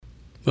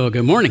Well,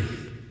 good morning.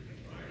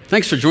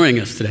 Thanks for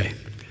joining us today.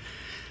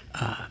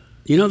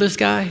 You know this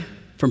guy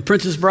from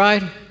Princess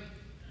Bride?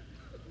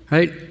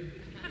 Right?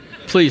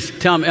 Please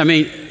tell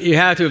me, you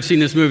have to have seen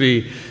this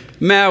movie.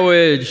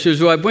 Marriage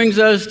is what brings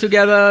us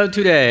together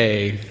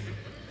today.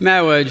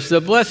 Marriage,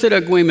 the blessed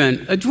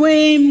agreement, a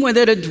dream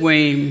within a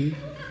dream.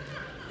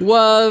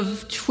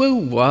 Love, true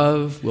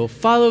love, will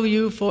follow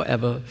you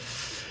forever.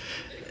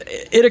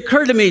 It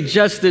occurred to me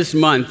just this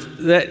month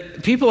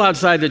that people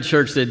outside the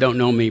church that don't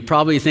know me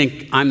probably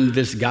think I'm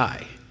this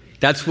guy.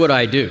 That's what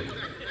I do.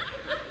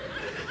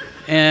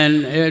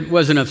 And it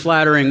wasn't a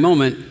flattering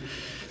moment,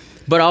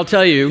 but I'll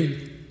tell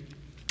you,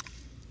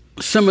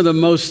 some of the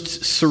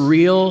most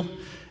surreal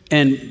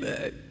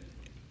and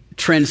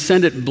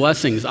transcendent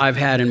blessings I've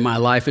had in my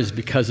life is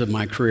because of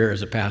my career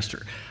as a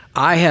pastor.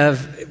 I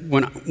have,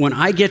 when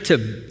I get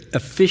to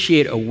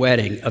officiate a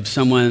wedding of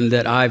someone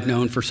that I've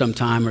known for some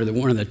time, or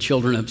one of the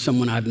children of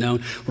someone I've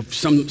known, or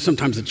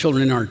sometimes the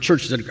children in our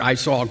church that I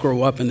saw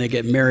grow up and they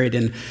get married,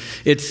 and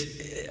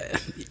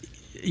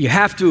you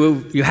have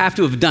to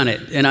have done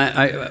it. And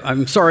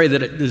I'm sorry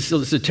that this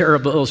is a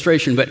terrible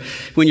illustration, but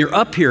when you're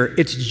up here,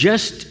 it's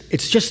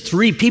just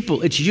three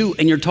people. It's you,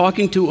 and you're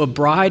talking to a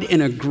bride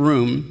and a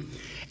groom,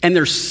 and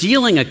they're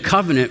sealing a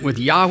covenant with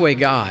Yahweh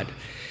God.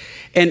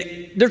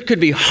 And there could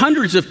be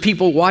hundreds of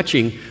people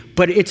watching,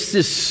 but it's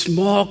this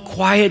small,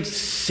 quiet,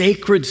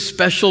 sacred,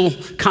 special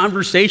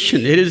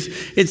conversation.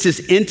 It's this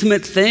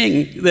intimate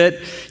thing that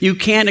you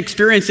can't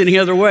experience any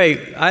other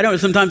way.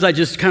 Sometimes I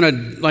just kind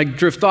of like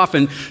drift off.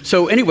 And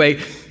so anyway,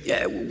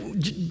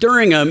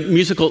 during a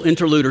musical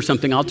interlude or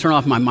something, I'll turn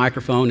off my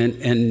microphone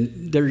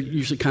and they're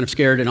usually kind of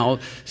scared, and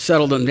I'll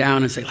settle them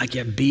down and say,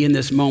 be in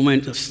this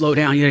moment, slow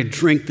down, you gotta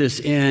drink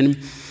this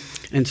in.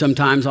 And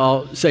sometimes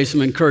I'll say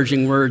some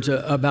encouraging words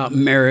about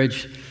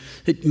marriage.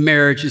 That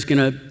marriage is going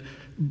to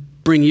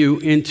bring you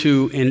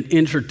into an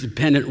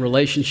interdependent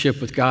relationship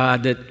with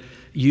God that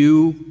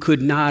you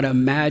could not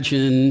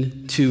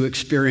imagine to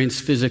experience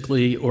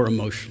physically or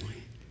emotionally.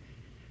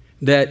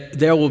 That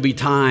there will be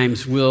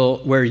times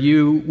where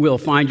you will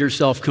find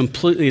yourself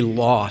completely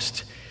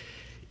lost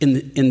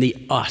in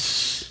the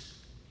us.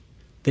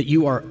 That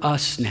you are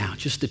us now,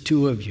 just the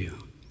two of you.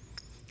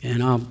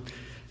 And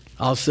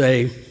I'll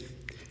say,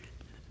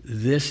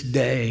 this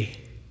day,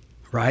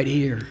 right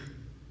here,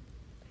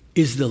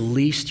 is the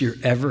least you're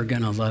ever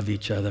going to love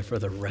each other for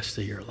the rest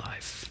of your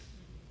life.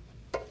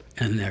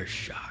 And they're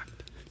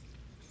shocked.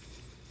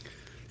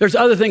 There's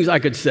other things I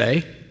could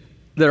say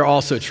that are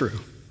also true.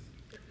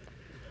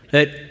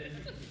 That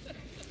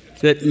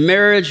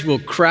marriage will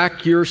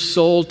crack your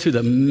soul to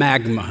the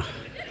magma.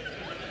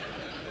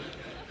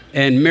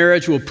 And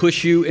marriage will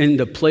push you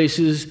into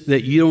places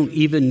that you don't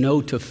even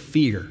know to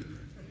fear.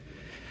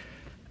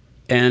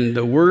 And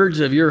the words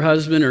of your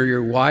husband or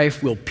your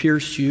wife will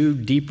pierce you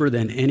deeper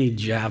than any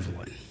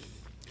javelin.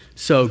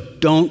 So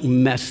don't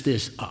mess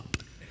this up.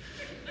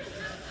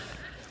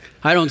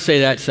 I don't say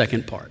that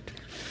second part.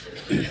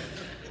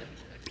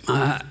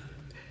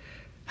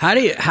 How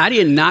do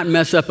you not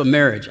mess up a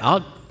marriage?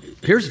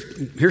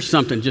 Here's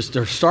something just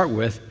to start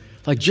with.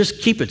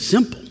 Just keep it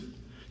simple.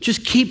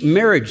 Just keep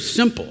marriage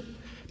simple.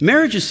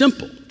 Marriage is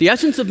simple. The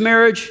essence of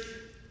marriage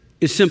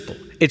is simple.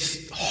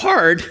 It's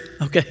hard,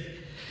 okay?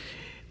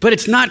 But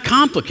it's not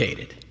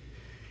complicated.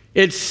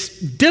 It's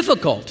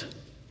difficult.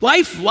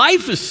 Life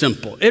is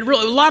simple. A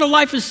lot of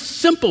life is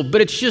simple,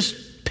 but it's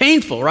just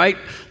painful, right?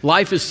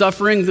 Life is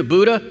suffering, the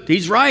Buddha,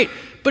 he's right.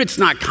 But it's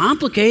not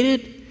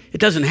complicated. It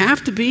doesn't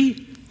have to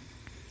be.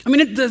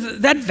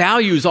 That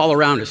value is all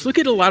around us. Look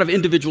at a lot of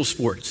individual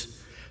sports.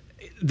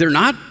 They're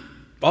not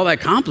all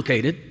that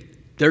complicated.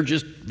 They're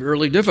just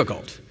really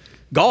difficult.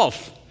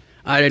 Golf,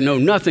 I know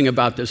nothing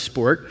about this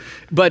sport,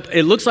 but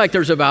it looks like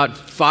there's about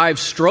 5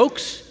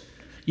 strokes.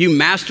 You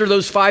master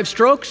those 5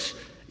 strokes,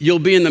 you'll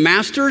be in the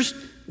Masters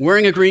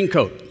wearing a green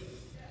coat.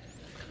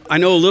 I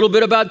know a little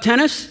bit about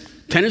tennis.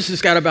 Tennis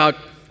has got about,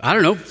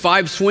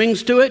 5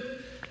 swings to it.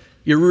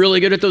 You're really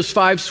good at those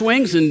 5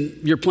 swings, and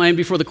you're playing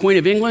before the Queen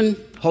of England,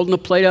 holding a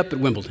plate up at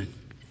Wimbledon.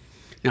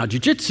 Now,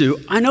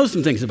 jiu-jitsu, I know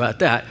some things about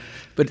that,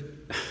 but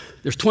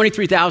there's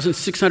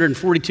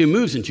 23,642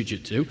 moves in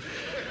jiu-jitsu.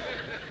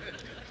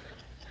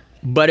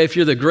 But if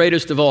you're the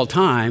greatest of all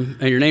time,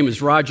 and your name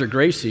is Roger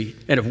Gracie,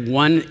 and have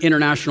won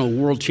international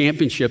world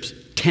championships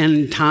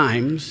 10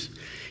 times,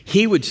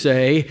 he would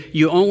say,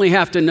 you only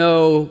have to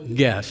know,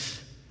 guess,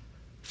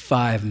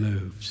 5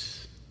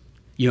 moves.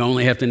 You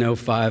only have to know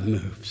 5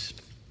 moves.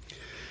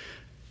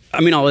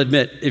 I'll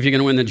admit, if you're going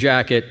to win the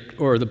jacket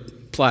or the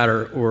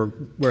platter or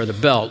wear the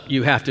belt,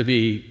 you have to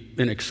be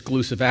an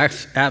exclusive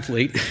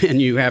athlete,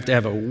 and you have to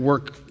have a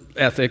work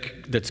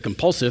ethic that's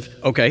compulsive.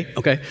 Okay,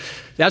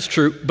 that's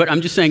true. But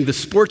I'm just saying the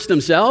sports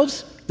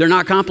themselves, they're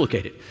not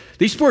complicated.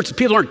 These sports,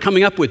 people aren't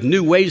coming up with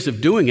new ways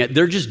of doing it.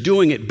 They're just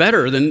doing it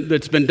better than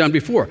that's been done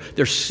before.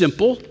 They're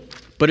simple,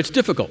 but it's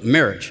difficult.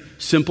 Marriage,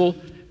 simple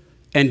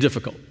and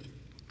difficult.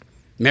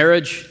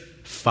 Marriage,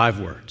 5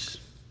 words.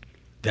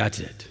 That's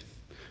it.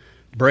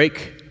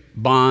 Break,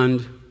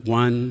 bond,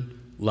 one,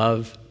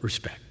 love,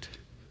 respect.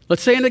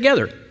 Let's say it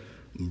together.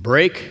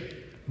 Break,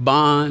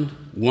 bond,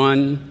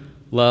 one,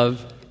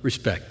 love,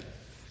 respect.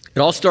 It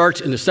all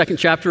starts in the second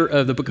chapter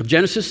of the book of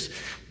Genesis.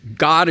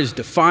 God is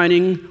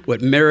defining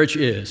what marriage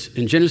is.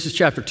 In Genesis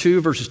chapter 2,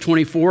 verses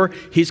 24,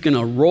 he's going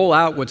to roll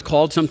out what's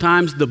called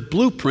sometimes the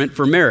blueprint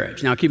for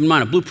marriage. Now, keep in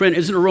mind, a blueprint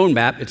isn't a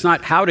roadmap. It's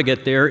not how to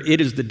get there.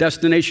 It is the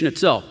destination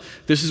itself.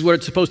 This is what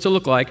it's supposed to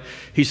look like.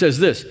 He says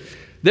this,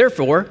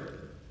 therefore,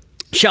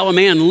 shall a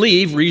man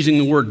leave, we're using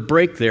the word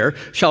break there,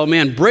 shall a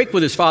man break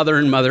with his father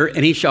and mother,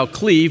 and he shall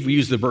cleave, we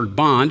use the word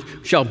bond,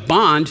 shall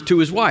bond to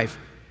his wife,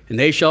 and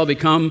they shall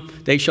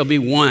be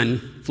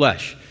one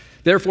flesh.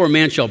 Therefore, a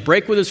man shall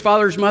break with his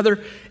father's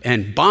mother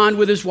and bond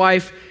with his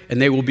wife,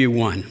 and they will be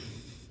one.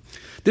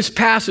 This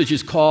passage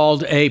is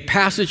called a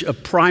passage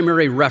of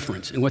primary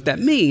reference. And what that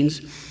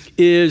means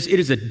is it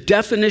is a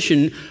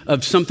definition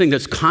of something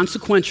that's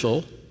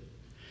consequential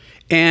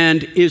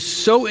and is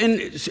so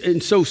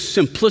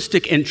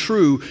simplistic and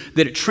true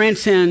that it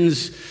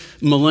transcends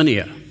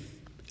millennia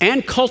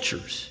and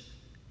cultures,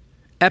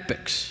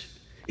 epochs.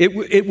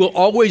 It will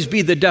always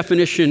be the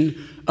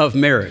definition of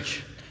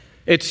marriage.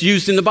 It's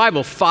used in the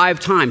Bible 5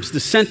 times. The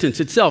sentence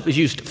itself is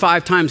used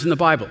 5 times in the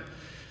Bible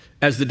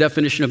as the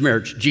definition of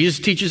marriage. Jesus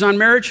teaches on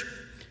marriage.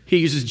 He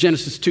uses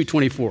Genesis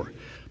 2:24.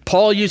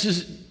 Paul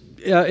uses,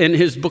 in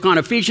his book on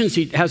Ephesians,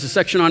 he has a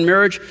section on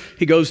marriage.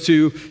 He goes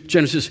to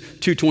Genesis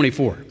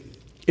 2:24.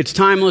 It's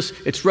timeless.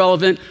 It's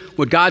relevant.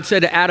 What God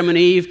said to Adam and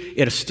Eve,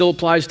 it still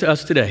applies to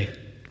us today.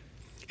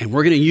 And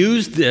we're going to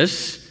use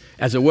this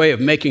as a way of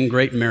making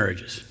great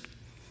marriages.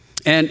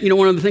 And,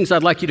 one of the things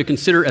I'd like you to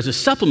consider as a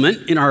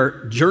supplement in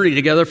our journey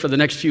together for the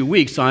next few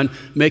weeks on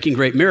making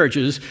great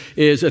marriages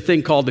is a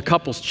thing called the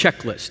Couples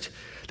Checklist.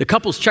 The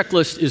Couples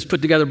Checklist is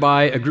put together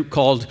by a group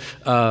called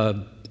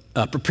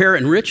Prepare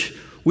Enrich.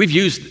 We've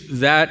used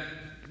that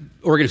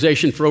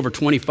organization for over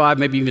 25,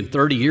 maybe even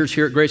 30 years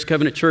here at Grace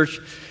Covenant Church.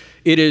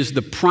 It is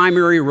the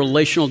primary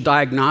relational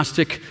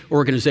diagnostic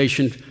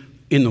organization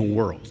in the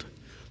world.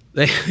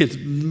 It's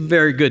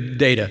very good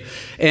data.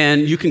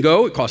 And you can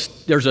go,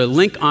 there's a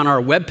link on our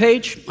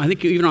webpage. I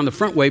think even on the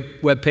front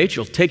webpage,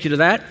 it'll take you to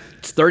that.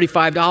 It's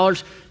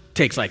 $35.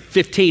 Takes like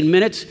 15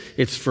 minutes.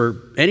 It's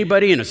for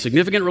anybody in a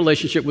significant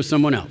relationship with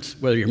someone else,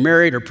 whether you're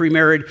married or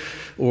pre-married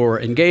or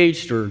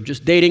engaged or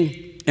just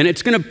dating. And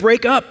it's going to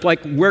break up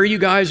like where you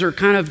guys are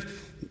kind of,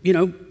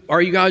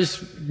 are you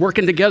guys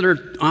working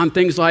together on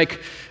things like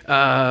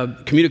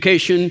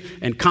communication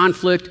and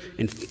conflict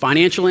and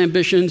financial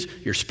ambitions,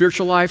 your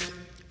spiritual life?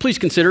 Please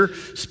consider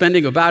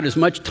spending about as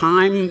much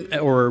time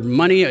or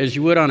money as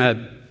you would on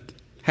a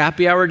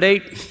happy hour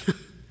date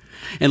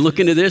and look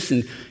into this,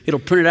 and it'll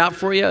print it out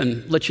for you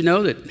and let you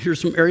know that here's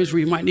some areas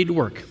where you might need to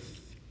work.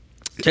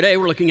 Today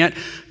we're looking at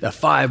the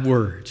 5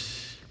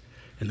 words,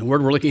 and the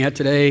word we're looking at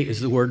today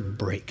is the word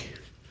break.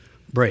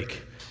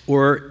 Break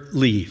or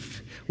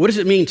leave. What does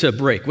it mean to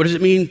break? What does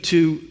it mean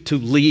to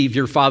leave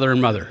your father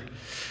and mother?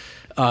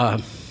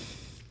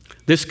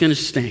 This is going to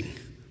sting.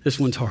 This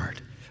one's hard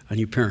on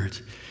you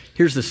parents.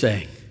 Here's the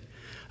saying,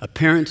 a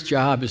parent's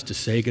job is to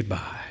say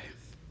goodbye.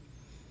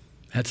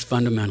 That's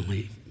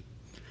fundamentally.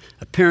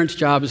 A parent's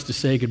job is to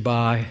say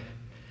goodbye,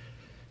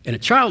 and a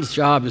child's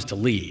job is to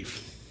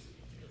leave.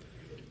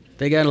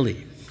 They got to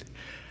leave.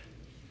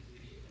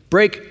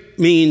 Break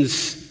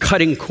means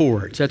cutting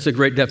cords. That's a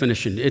great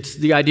definition. It's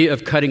the idea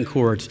of cutting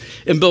cords.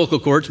 Umbilical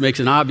cords makes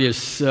an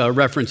obvious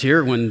reference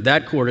here when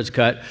that cord is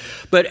cut.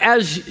 But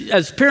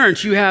as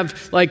parents, you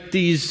have like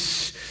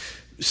these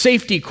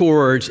safety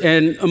cords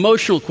and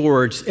emotional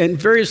cords and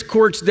various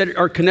cords that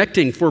are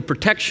connecting for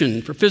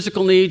protection, for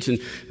physical needs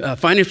and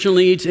financial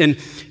needs. And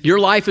your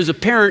life as a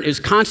parent is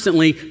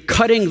constantly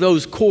cutting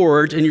those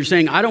cords, and you're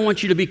saying, I don't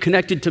want you to be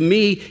connected to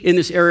me in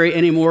this area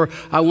anymore.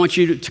 I want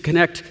you to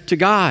connect to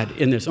God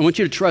in this. I want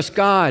you to trust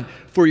God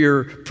for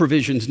your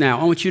provisions now.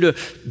 I want you to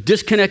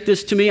disconnect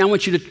this to me. I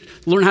want you to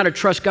learn how to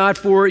trust God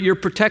for your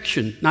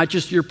protection, not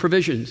just your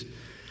provisions.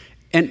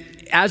 And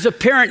as a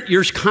parent,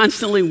 you're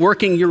constantly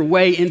working your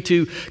way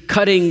into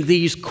cutting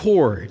these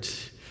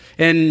cords.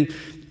 And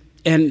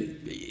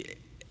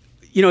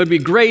it'd be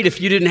great if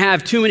you didn't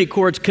have too many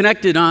cords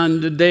connected on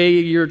the day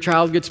your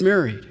child gets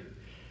married.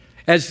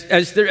 As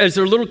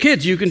they're little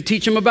kids, you can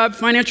teach them about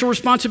financial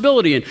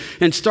responsibility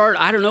and start,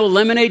 a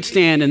lemonade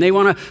stand, and they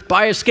want to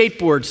buy a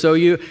skateboard. So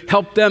you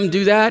help them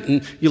do that,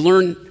 and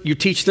you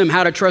teach them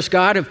how to trust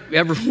God,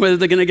 whether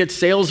they're going to get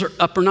sales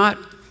up or not.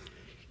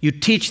 You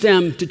teach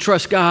them to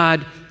trust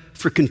God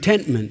for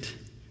contentment,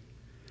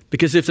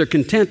 because if they're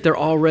content, they're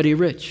already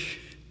rich.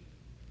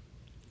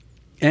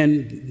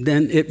 And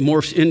then it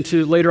morphs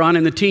into later on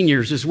in the teen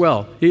years as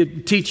well. You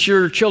teach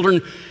your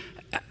children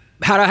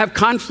how to have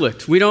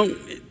conflict. We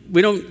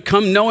don't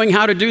come knowing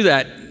how to do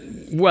that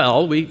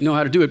well. We know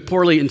how to do it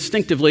poorly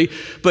instinctively,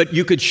 but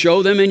you could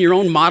show them in your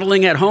own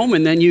modeling at home,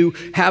 and then you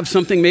have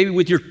something maybe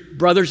with your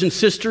brothers and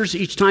sisters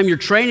each time you're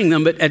training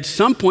them. But at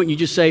some point you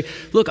just say,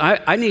 look,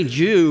 I need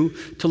you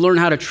to learn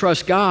how to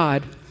trust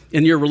God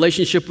in your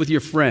relationship with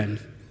your friend.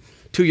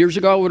 2 years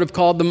ago, I would have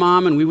called the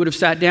mom and we would have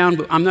sat down,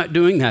 but I'm not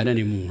doing that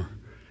anymore.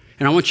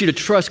 And I want you to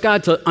trust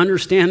God to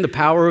understand the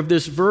power of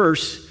this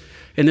verse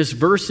And this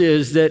verse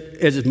is that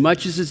as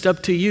much as it's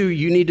up to you,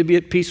 you need to be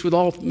at peace with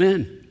all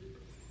men.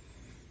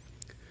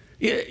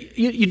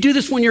 You do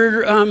this when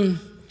you're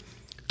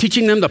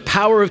teaching them the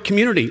power of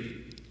community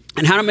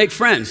and how to make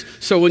friends.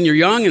 So when you're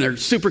young and they're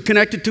super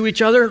connected to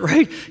each other,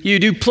 right? You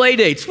do play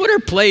dates. What are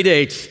play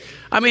dates?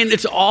 I mean,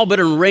 it's all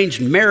but an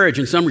arranged marriage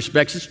in some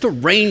respects. It's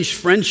arranged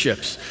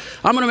friendships.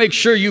 I'm going to make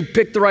sure you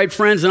pick the right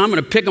friends, and I'm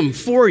going to pick them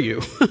for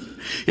you.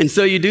 And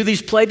so you do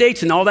these play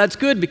dates, and all that's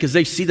good because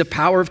they see the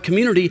power of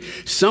community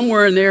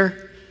somewhere in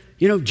there.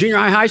 Junior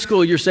high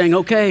school, you're saying,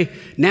 okay,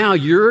 now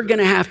you're going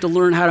to have to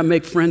learn how to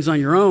make friends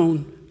on your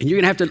own, and you're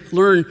going to have to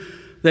learn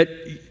that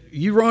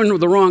you run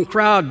with the wrong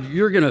crowd,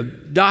 you're going to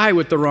die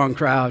with the wrong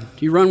crowd.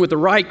 You run with the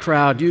right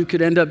crowd, you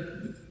could end up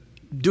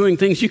doing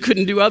things you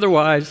couldn't do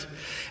otherwise.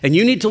 And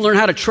you need to learn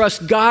how to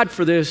trust God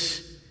for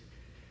this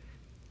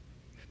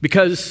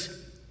because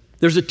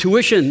there's a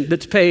tuition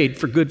that's paid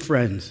for good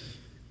friends,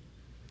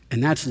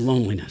 and that's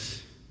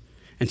loneliness.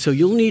 And so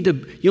you'll need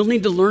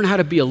to learn how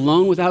to be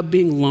alone without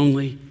being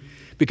lonely,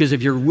 because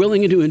if you're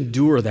willing to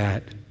endure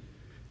that,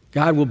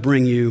 God will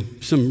bring you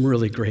some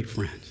really great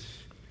friends.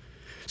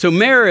 So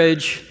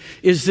marriage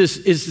is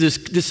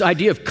this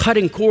idea of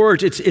cutting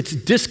cords. It's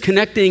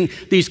disconnecting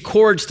these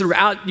cords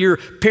throughout your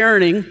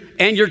parenting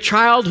and your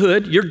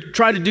childhood. You're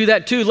trying to do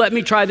that too. Let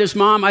me try this,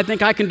 Mom. I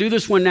think I can do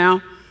this one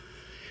now.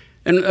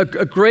 And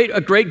a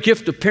great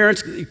gift of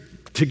parents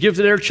to give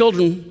to their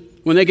children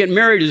when they get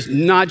married is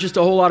not just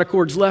a whole lot of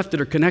cords left that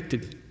are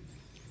connected.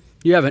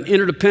 You have an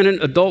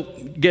interdependent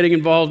adult getting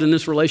involved in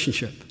this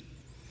relationship.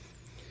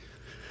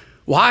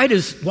 Why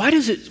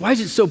is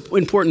it so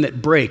important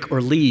that break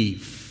or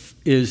leave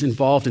is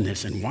involved in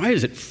this, and why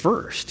is it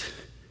first?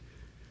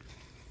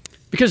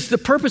 Because the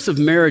purpose of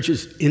marriage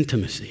is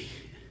intimacy.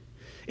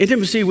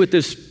 Intimacy with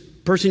this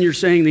person you're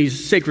saying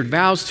these sacred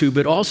vows to,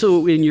 but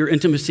also in your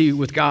intimacy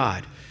with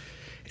God.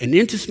 And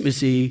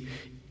intimacy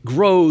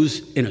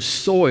grows in a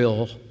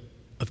soil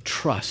of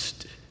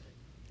trust.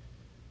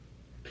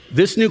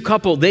 This new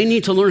couple, they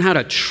need to learn how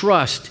to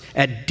trust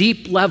at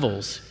deep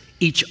levels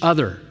each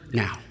other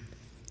now.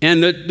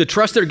 And the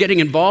trust they're getting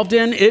involved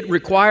in, it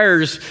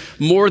requires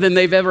more than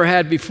they've ever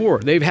had before.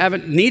 They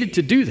haven't needed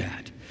to do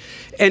that.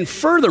 And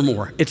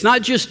furthermore, it's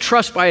not just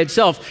trust by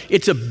itself,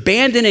 it's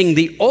abandoning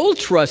the old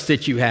trust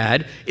that you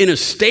had in a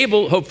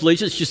stable, hopefully,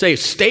 let's just say a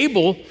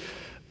stable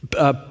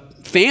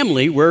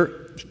family where,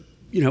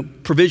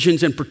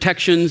 provisions and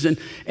protections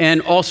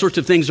and all sorts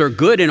of things are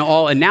good and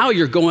all, and now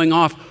you're going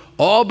off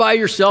all by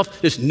yourself,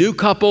 this new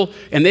couple,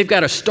 and they've got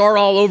to start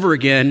all over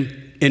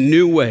again in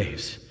new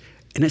ways.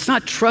 And it's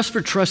not trust for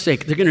trust's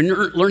sake. They're going to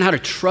learn how to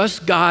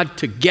trust God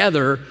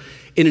together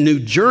in a new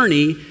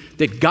journey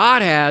that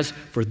God has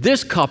for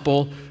this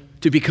couple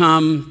to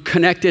become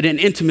connected and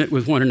intimate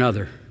with one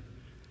another.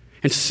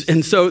 And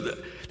so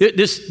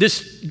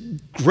this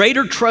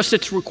greater trust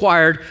that's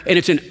required, and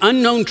it's an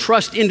unknown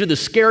trust into the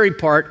scary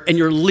part, and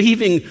you're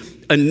leaving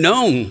a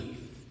known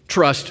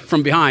trust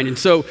from behind. And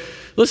so,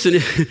 listen,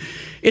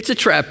 it's a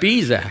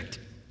trapeze act.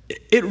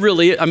 It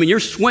really, you're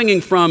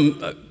swinging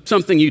from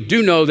something you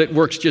do know that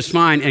works just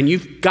fine, and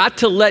you've got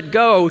to let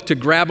go to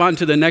grab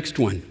onto the next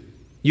one.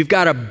 You've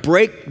got to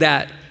break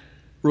that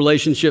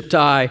relationship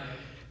tie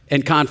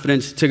and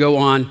confidence to go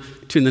on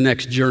to the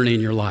next journey in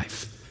your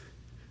life.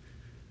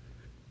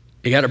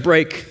 You got to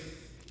break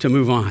to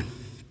move on.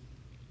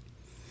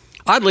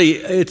 Oddly,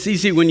 it's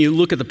easy when you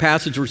look at the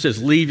passage where it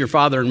says, leave your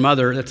father and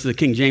mother. That's the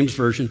King James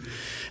Version.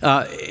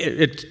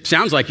 It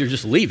sounds like you're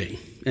just leaving.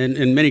 And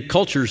in many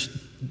cultures,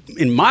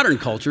 in modern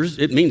cultures,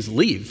 it means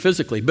leave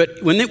physically.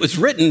 But when it was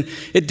written,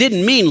 it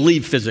didn't mean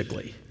leave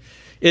physically.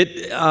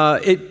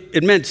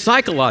 It meant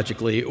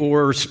psychologically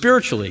or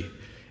spiritually.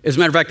 As a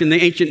matter of fact, in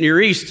the ancient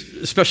Near East,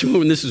 especially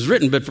when this was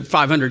written, but for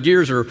 500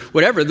 years or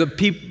whatever,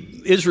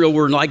 Israel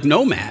were like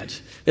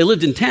nomads. They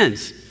lived in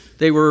tents.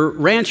 They were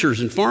ranchers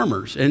and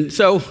farmers. And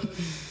so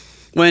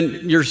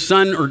when your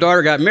son or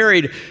daughter got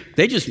married,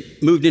 they just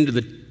moved into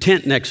the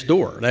tent next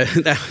door.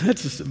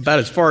 That's about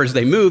as far as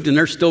they moved, and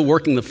they're still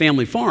working the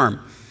family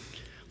farm.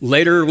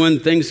 Later, when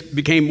things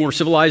became more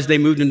civilized, they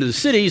moved into the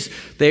cities.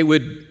 They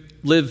would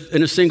live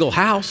in a single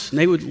house, and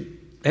they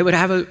would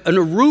have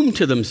a room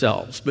to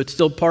themselves, but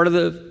still part of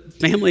the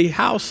family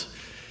house.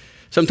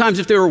 Sometimes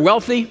if they were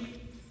wealthy,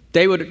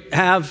 they would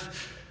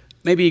have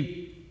maybe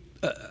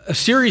a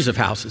series of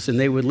houses, and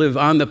they would live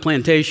on the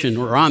plantation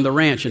or on the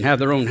ranch and have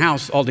their own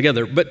house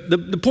altogether. But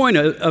the point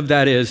of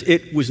that is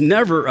it was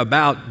never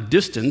about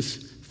distance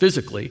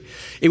physically.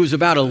 It was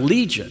about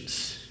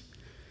allegiance.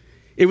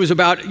 It was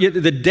about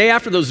the day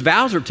after those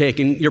vows are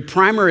taken, your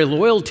primary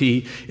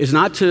loyalty is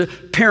not to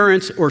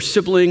parents or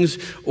siblings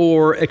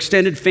or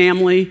extended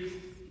family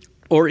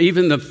or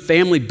even the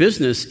family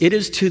business. It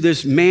is to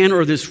this man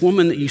or this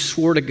woman that you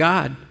swore to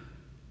God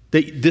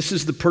that this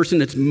is the person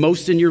that's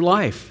most in your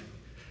life.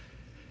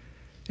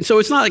 And so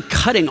it's not like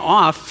cutting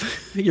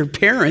off your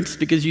parents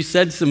because you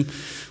said some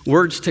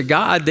words to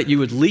God that you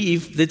would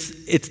leave. It's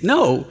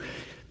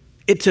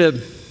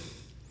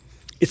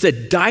a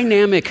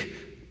dynamic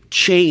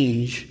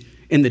change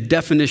in the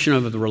definition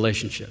of the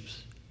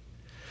relationships.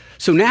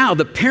 So now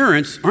the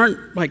parents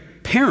aren't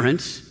like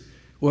parents.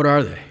 What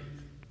are they?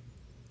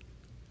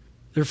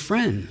 They're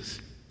friends.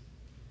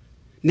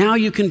 Now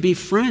you can be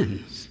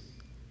friends.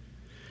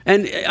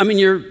 And I mean,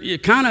 you're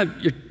kind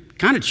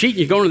of cheating.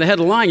 You're going to the head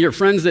of the line. You're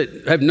friends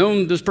that have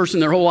known this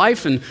person their whole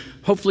life, and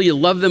hopefully you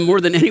love them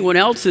more than anyone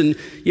else, and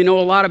you know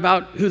a lot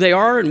about who they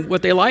are and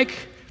what they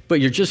like,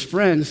 but you're just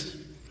friends.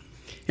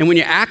 And when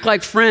you act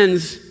like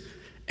friends,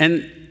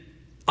 and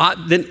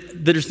then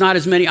there's not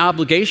as many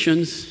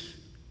obligations.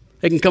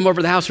 They can come over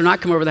to the house or not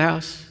come over to the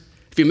house.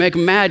 If you make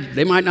them mad,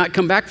 they might not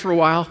come back for a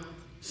while.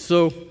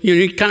 So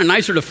you're kind of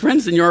nicer to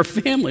friends than you are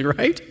family,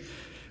 right?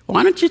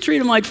 Why don't you treat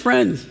them like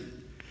friends?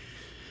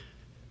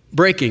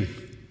 Breaking.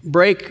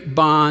 Break,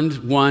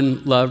 bond,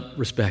 one, love,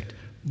 respect.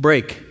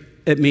 Break,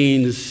 it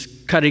means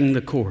cutting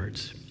the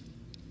cords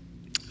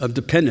of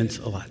dependence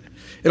a lot.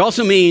 It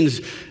also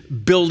means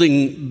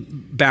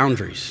building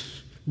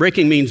boundaries.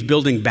 Breaking means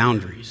building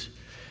boundaries.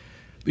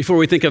 Before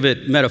we think of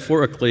it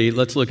metaphorically,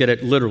 let's look at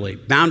it literally.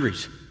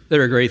 Boundaries,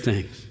 they're great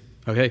things,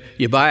 okay?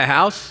 You buy a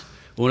house,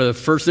 one of the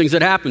first things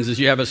that happens is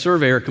you have a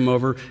surveyor come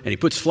over and he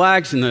puts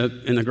flags in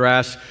the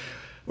grass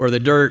or the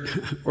dirt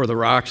or the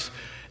rocks,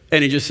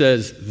 and he just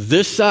says,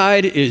 this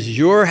side is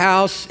your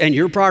house and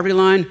your property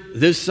line,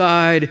 this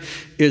side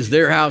is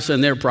their house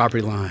and their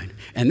property line.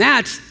 And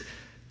that's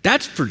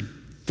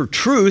for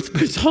truth,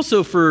 but it's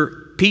also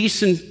for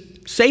peace and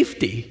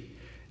safety.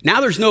 Now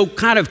there's no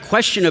kind of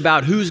question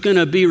about who's going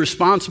to be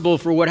responsible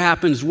for what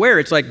happens where.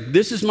 It's like,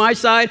 this is my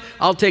side,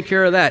 I'll take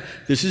care of that.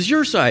 This is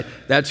your side,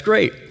 that's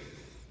great.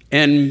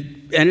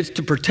 And it's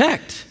to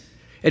protect.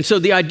 And so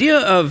the idea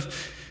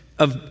of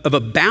a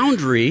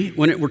boundary,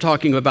 when we're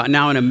talking about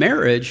now in a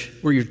marriage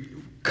where you're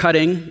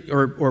cutting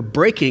or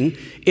breaking,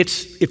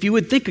 if you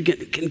would think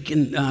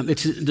again,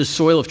 it's the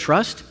soil of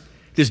trust,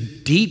 this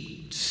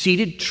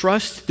deep-seated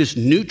trust, this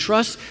new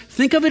trust.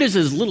 Think of it as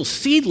a little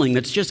seedling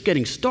that's just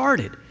getting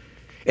started.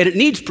 And it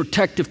needs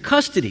protective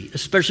custody,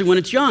 especially when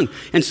it's young.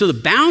 And so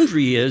the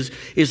boundary is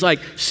like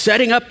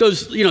setting up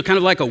those, kind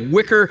of like a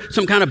wicker,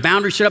 some kind of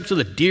boundary set up so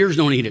the deers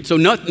don't eat it. So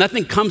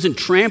nothing comes and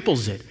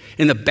tramples it.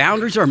 And the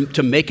boundaries are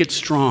to make it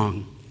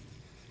strong.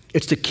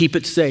 It's to keep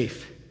it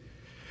safe.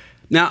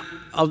 Now,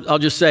 I'll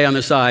just say on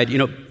the side,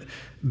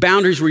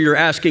 boundaries where you're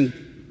asking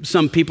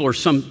some people or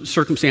some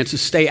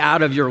circumstances stay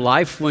out of your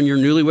life when you're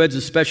newlyweds,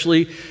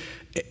 especially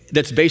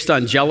that's based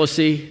on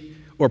jealousy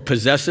or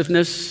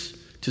possessiveness,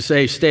 to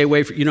say stay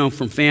away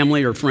from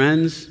family or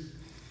friends,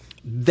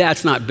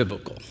 that's not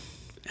biblical.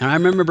 And I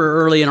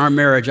remember early in our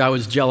marriage, I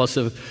was jealous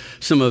of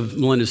some of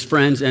Melinda's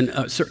friends and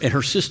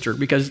her sister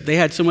because they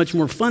had so much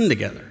more fun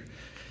together.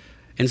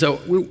 And so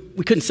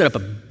we couldn't set up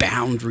a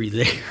boundary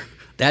there.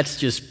 That's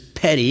just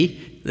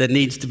petty that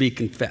needs to be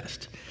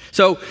confessed.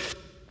 So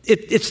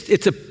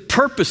it's a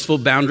purposeful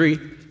boundary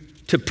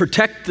to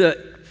protect the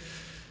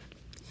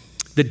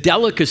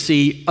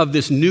delicacy of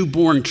this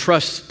newborn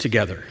trust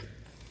together.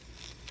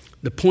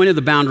 The point of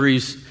the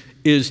boundaries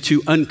is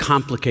to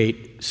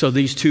uncomplicate so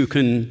these two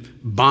can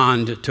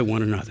bond to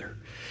one another.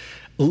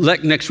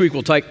 Next week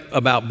we'll talk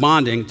about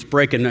bonding. It's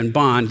breaking and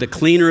bond. The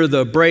cleaner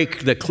the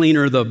break, the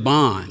cleaner the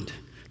bond.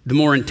 The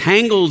more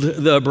entangled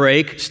the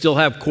break, still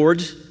have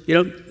cords,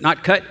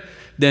 not cut,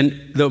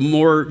 then the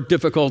more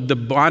difficult the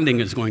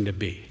bonding is going to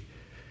be.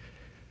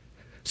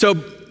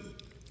 So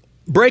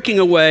breaking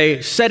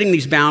away, setting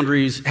these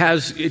boundaries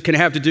can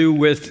have to do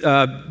with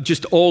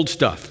just old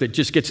stuff that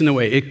just gets in the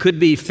way. It could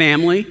be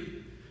family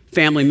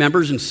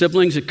members and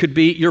siblings. It could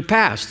be your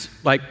past,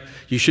 like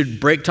you should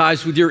break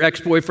ties with your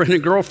ex-boyfriend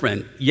and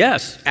girlfriend.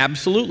 Yes,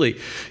 absolutely.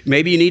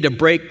 Maybe you need to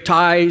break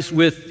ties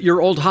with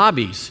your old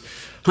hobbies,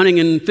 hunting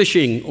and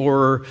fishing,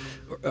 or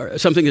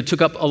something that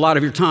took up a lot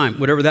of your time,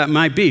 whatever that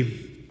might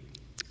be.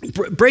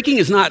 Breaking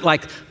is not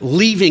like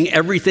leaving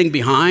everything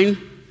behind.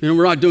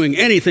 We're not doing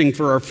anything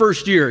for our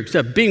first year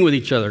except being with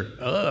each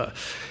other.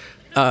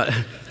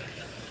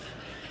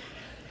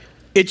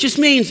 It just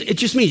means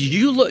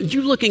you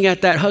looking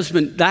at that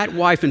husband, that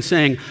wife, and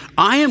saying,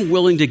 I am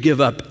willing to give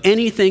up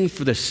anything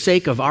for the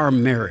sake of our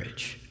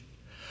marriage.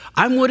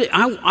 I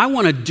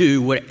want to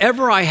do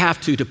whatever I have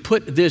to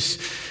put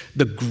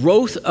the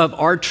growth of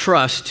our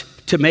trust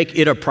to make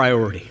it a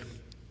priority.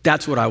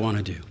 That's what I want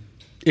to do.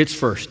 It's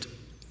first.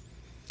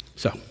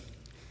 So,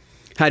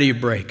 how do you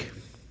break?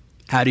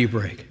 How do you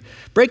break?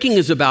 Breaking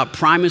is about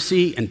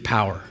primacy and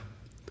power.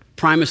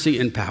 Primacy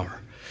and power.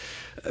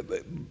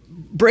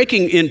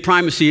 Breaking in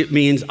primacy, it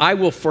means I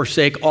will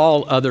forsake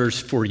all others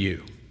for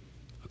you.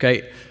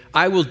 Okay?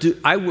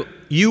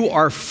 You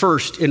are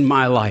first in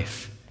my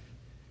life.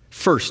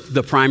 First,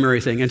 the primary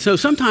thing. And so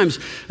sometimes,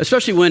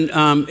 especially when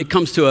it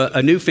comes to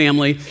a new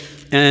family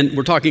and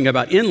we're talking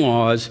about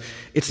in-laws,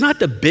 it's not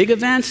the big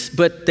events,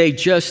 but they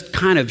just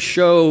kind of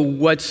show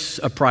what's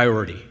a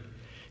priority.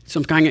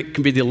 Sometimes it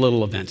can be the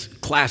little events.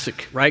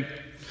 Classic, right?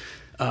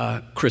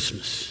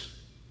 Christmas.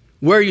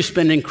 Where are you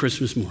spending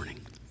Christmas morning?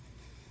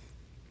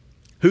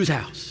 Whose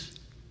house?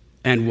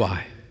 And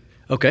why?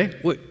 Okay,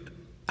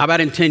 how about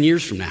in 10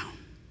 years from now?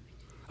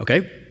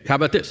 Okay, how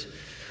about this?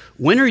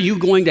 When are you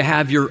going to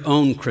have your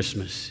own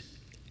Christmas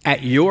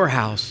at your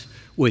house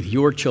with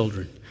your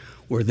children,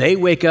 where they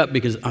wake up,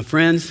 because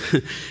friends,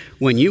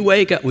 when you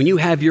wake up, when you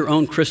have your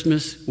own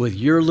Christmas with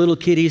your little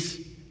kiddies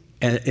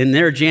in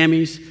their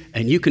jammies,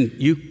 and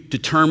you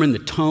determine the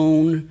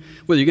tone,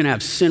 whether you're going to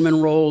have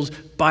cinnamon rolls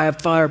by a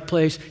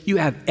fireplace,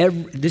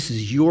 this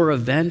is your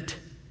event,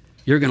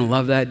 you're going to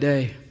love that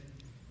day.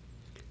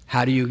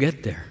 How do you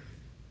get there?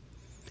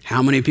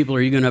 How many people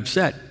are you going to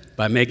upset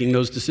by making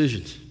those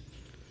decisions?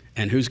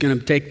 And who's going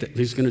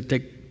to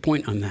take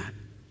point on that?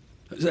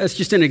 That's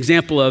just an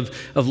example of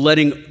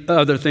letting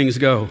other things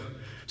go.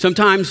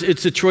 Sometimes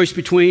it's a choice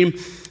between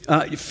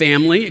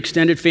family,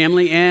 extended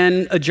family,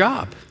 and a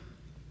job.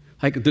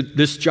 Like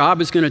this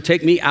job is going to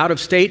take me out of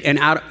state and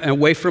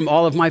away from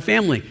all of my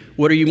family.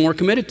 What are you more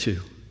committed to?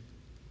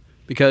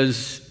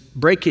 Because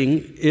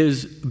breaking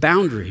is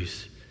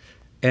boundaries,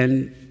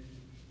 and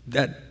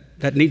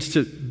that needs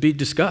to be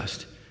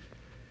discussed.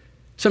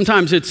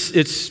 Sometimes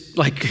it's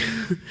like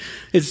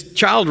it's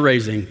child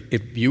raising.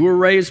 If you were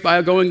raised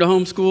by going to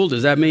homeschool,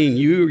 does that mean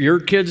your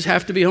kids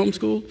have to be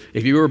homeschooled?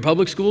 If you were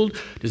public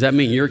schooled, does that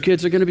mean your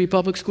kids are going to be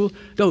public schooled?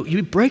 No,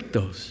 you break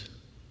those.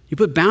 You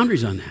put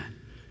boundaries on that.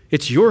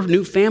 It's your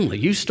new family.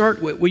 You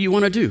start what you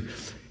want to do.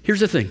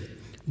 Here's the thing: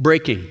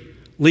 breaking,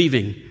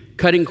 leaving,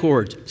 cutting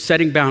cords,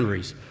 setting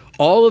boundaries.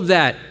 All of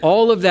that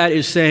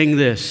is saying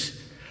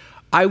this: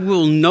 I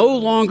will no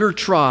longer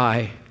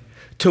try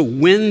to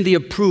win the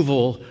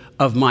approval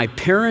of my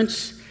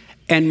parents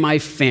and my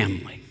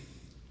family.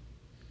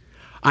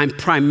 I'm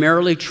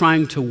primarily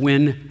trying to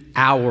win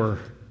our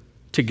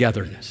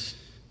togetherness.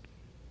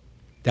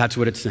 That's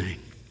what it's saying.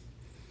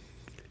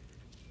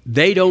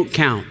 They don't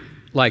count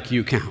like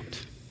you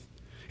count.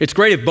 It's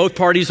great if both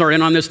parties are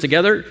in on this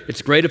together.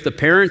 It's great if the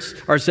parents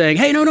are saying,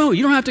 hey, no,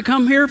 you don't have to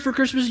come here for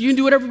Christmas. You can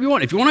do whatever you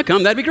want. If you want to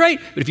come, that'd be great.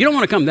 But if you don't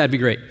want to come, that'd be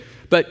great.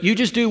 But you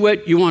just do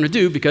what you want to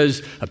do,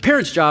 because a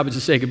parent's job is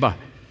to say goodbye.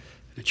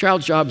 A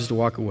child's job is to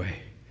walk away.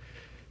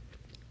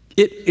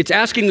 It's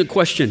asking the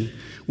question,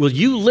 will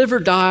you live or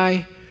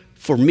die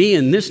for me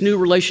in this new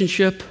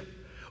relationship,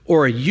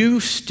 or are you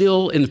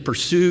still in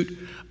pursuit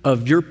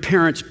of your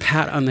parents'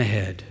 pat on the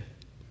head?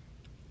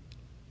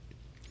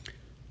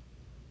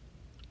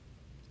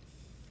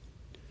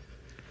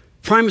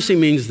 Primacy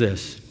means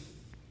this: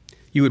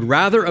 you would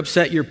rather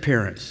upset your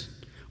parents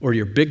or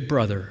your big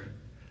brother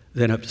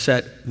than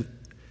upset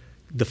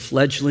the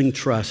fledgling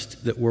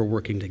trust that we're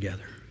working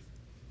together.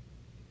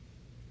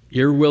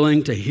 You're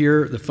willing to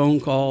hear the phone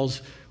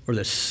calls or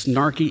the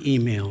snarky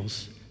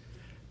emails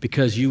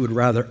because you would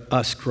rather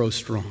us grow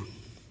strong.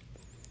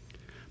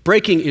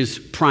 Breaking is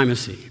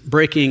primacy.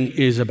 Breaking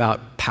is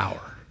about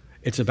power.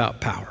 It's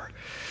about power.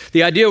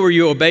 The idea where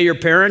you obey your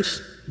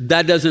parents,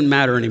 that doesn't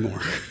matter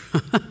anymore.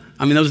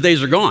 I mean, those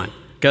days are gone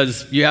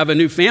because you have a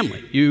new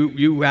family.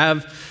 You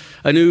have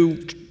a new,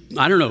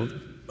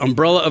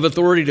 umbrella of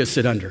authority to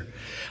sit under.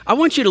 I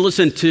want you to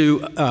listen to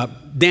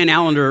Dan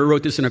Allender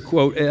wrote this in a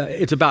quote.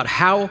 It's about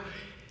how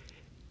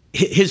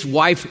his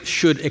wife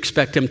should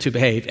expect him to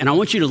behave. And I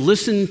want you to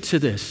listen to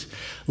this.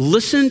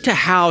 Listen to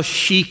how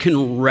she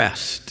can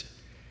rest,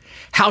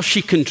 how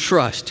she can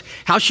trust,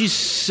 how she's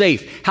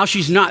safe, how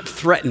she's not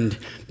threatened,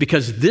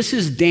 because this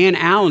is Dan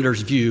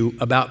Allender's view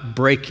about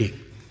breaking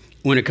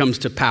when it comes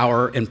to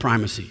power and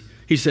primacy.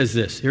 He says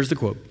this, here's the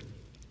quote: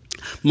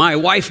 "My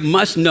wife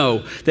must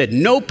know that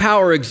no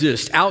power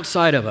exists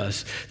outside of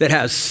us that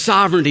has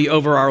sovereignty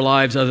over our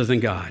lives other than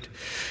God.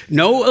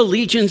 My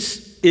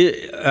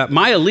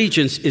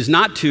allegiance is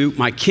not to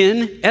my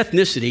kin,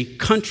 ethnicity,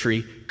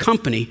 country,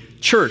 company,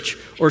 church,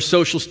 or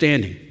social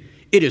standing.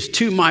 It is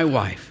to my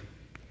wife.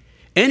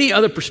 Any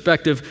other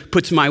perspective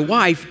puts my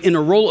wife in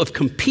a role of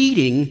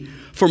competing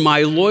for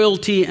my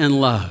loyalty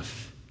and love.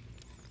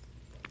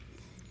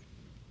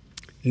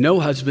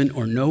 No husband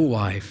or no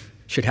wife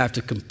should have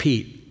to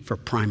compete for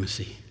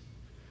primacy.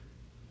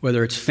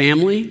 Whether it's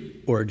family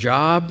or a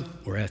job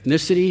or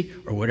ethnicity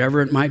or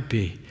whatever it might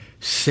be,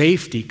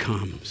 safety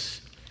comes,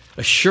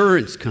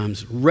 assurance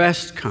comes,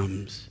 rest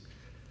comes.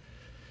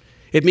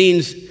 It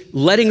means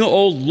letting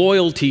old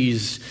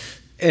loyalties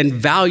and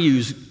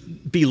values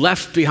be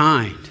left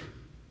behind.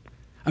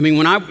 I mean,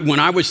 when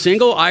I was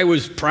single, I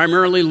was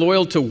primarily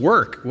loyal to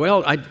work.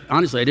 Well,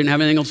 honestly, I didn't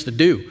have anything else to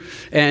do.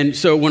 And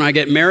so when I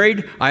get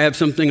married, I have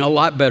something a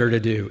lot better to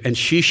do. And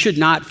she should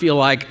not feel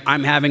like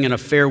I'm having an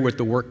affair with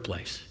the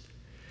workplace.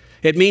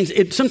 It means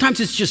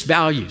sometimes it's just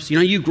values.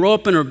 You grow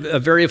up in a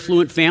very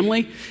affluent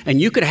family, and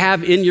you could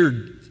have in your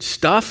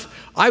stuff,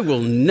 I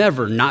will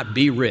never not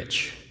be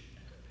rich.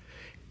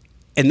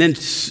 And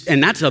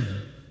that's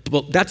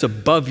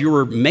above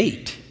your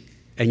mate.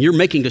 And you're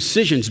making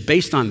decisions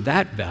based on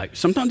that value.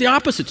 Sometimes the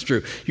opposite's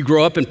true. You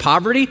grow up in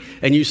poverty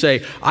and you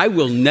say, I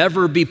will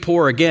never be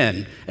poor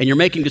again. And you're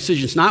making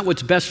decisions, not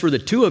what's best for the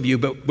two of you,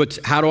 but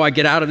how do I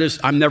get out of this?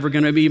 I'm never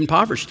going to be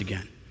impoverished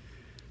again.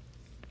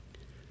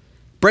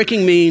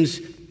 Breaking means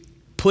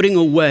putting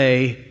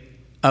away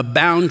a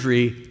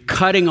boundary,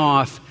 cutting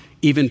off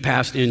even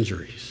past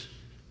injuries.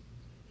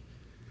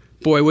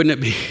 Boy, wouldn't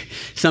it be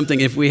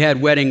something if we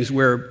had weddings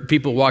where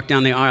people walked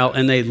down the aisle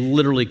and they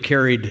literally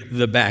carried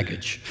the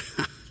baggage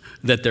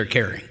that they're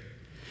carrying.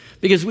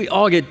 Because we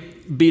all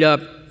get beat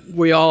up.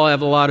 We all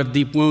have a lot of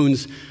deep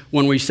wounds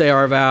when we say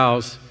our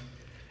vows.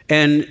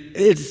 And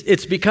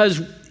it's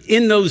because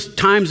in those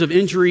times of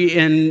injury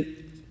and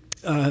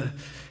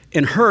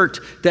hurt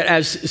that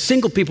as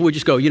single people, we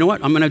just go, you know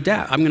what, I'm going to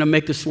adapt. I'm going to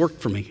make this work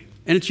for me.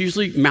 And it's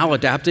usually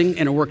maladapting,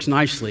 and it works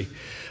nicely.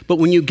 But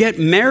when you get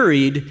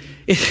married,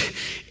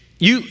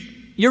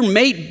 your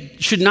mate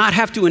should not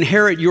have to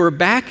inherit your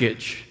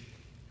baggage.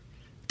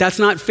 That's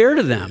not fair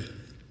to them.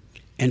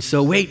 And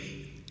so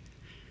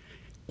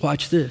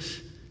watch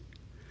this.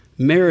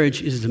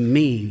 Marriage is the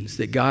means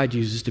that God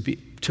uses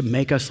to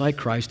make us like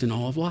Christ in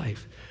all of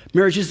life.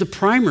 Marriage is the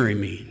primary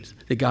means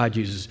that God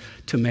uses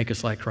to make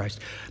us like Christ.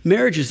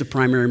 Marriage is the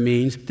primary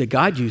means that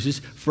God uses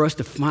for us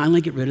to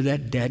finally get rid of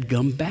that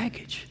dadgum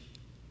baggage,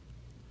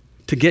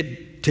 to get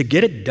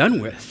it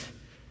done with.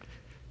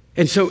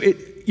 And so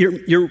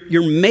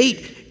your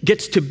mate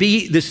gets to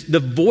be the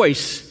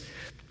voice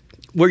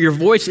where your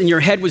voice in your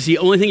head was the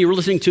only thing you were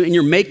listening to, and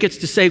your mate gets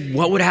to say,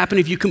 what would happen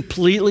if you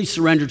completely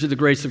surrendered to the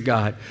grace of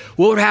God?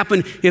 What would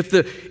happen if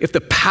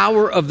the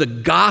power of the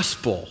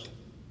gospel,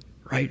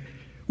 right,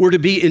 were to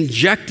be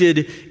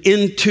injected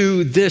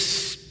into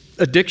this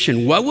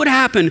addiction? What would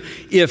happen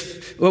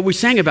if, what we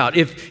sang about,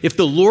 if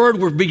the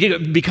Lord were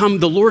become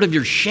the Lord of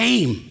your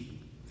shame?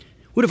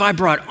 What if I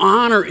brought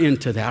honor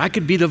into that? I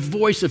could be the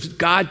voice of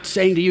God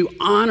saying to you,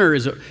 honor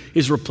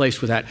is replaced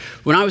with that.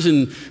 When I was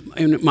in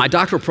my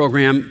doctoral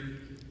program,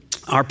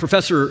 our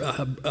professor,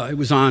 I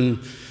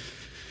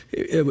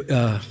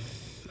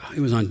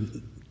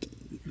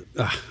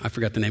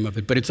forgot the name of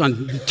it, but it's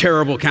on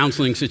terrible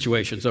counseling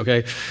situations,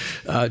 okay?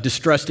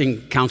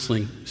 Distressing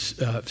counseling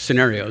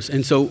scenarios.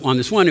 And so on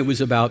this one, it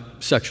was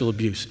about sexual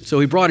abuse. So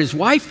he brought his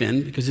wife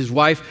in because his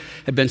wife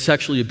had been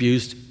sexually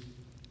abused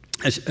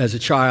as a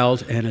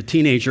child and a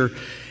teenager,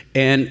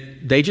 and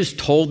they just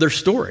told their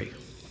story.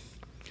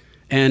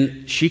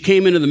 And she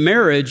came into the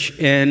marriage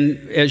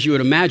and, as you would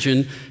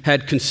imagine,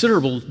 had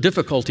considerable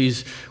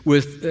difficulties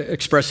with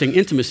expressing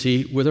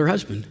intimacy with her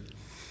husband.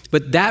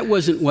 But that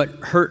wasn't what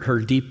hurt her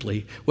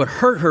deeply. What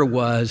hurt her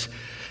was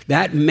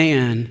that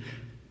man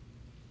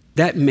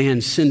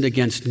sinned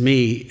against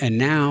me, and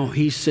now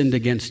he sinned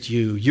against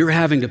you. You're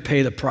having to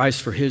pay the price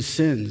for his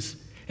sins.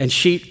 And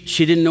she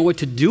didn't know what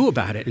to do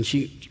about it, and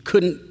she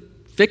couldn't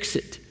fix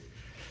it.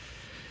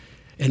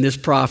 And this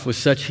prof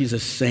he's a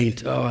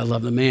saint. Oh, I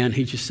love the man.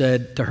 He just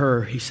said to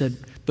her, he said,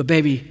 but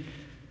baby,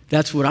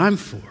 that's what I'm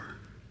for.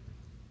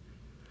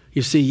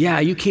 You see, yeah,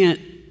 you can't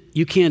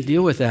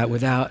deal with that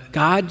without,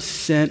 God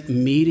sent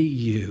me to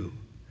you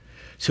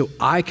so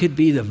I could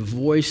be the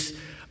voice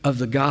of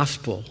the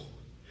gospel,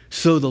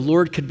 so the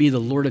Lord could be the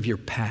Lord of your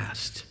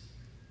past.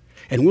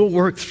 And we'll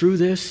work through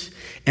this,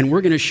 and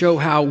we're going to show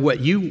how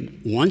what you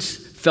once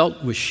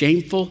felt was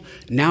shameful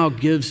now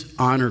gives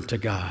honor to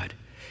God.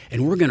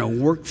 And we're going to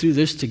work through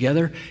this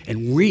together,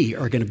 and we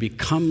are going to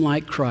become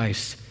like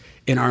Christ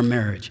in our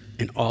marriage,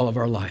 in all of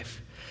our life.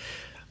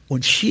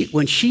 When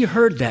she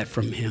heard that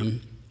from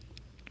him,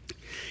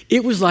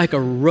 it was like a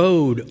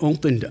road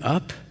opened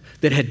up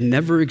that had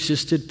never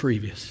existed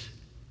previous.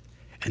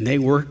 And they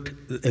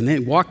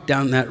walked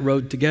down that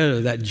road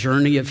together, that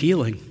journey of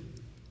healing.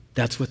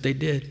 That's what they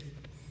did.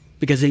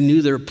 Because they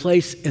knew their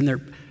place and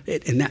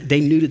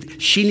they knew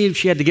that she knew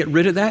she had to get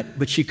rid of that,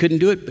 but she couldn't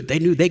do it, but they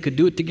knew they could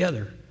do it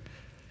together.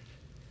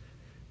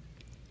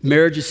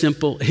 Marriage is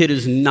simple. It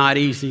is not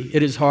easy.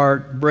 It is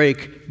hard.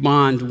 Break,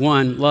 bond,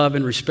 one, love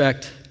and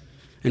respect.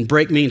 And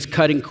break means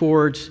cutting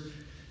cords.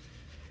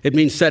 It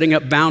means setting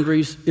up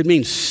boundaries. It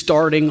means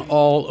starting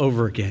all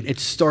over again.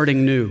 It's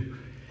starting new.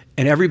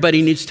 And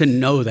everybody needs to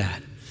know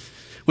that.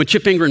 When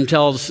Chip Ingram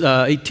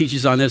he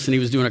teaches on this, and he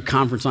was doing a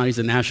conference on it, he's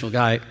a national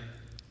guy.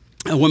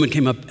 A woman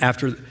came up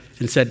after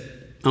and said,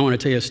 I want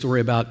to tell you a story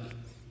about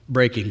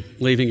breaking,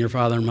 leaving your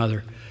father and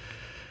mother.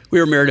 We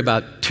were married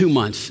about 2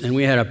 months, and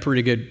we had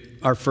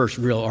our first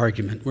real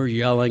argument. We're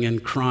yelling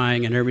and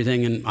crying and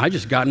everything, and I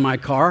just got in my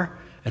car,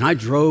 and I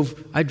drove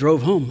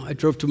home. I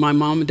drove to my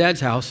mom and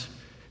dad's house.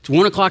 It's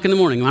 1 o'clock in the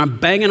morning, and I'm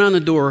banging on the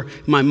door.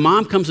 My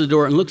mom comes to the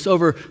door and looks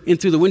over in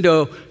through the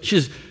window. She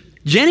says,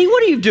 Jenny,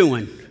 what are you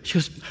doing? She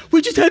goes,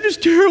 we just had this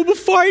terrible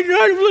fight, and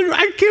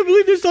I can't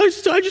believe this.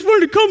 I just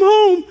wanted to come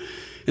home.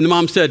 And the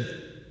mom said,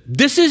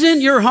 this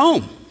isn't your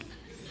home.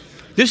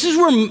 This is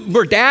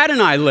where Dad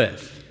and I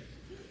live.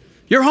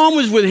 Your home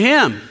was with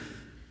him.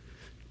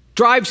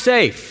 Drive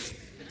safe.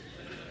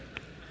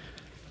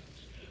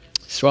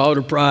 Swallowed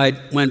her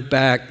pride, went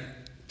back,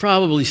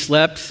 probably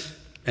slept,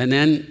 and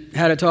then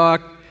had a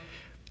talk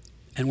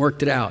and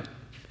worked it out.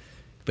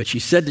 But she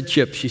said to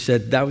Chip, she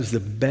said, that was the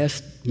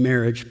best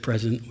marriage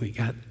present we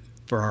got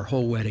for our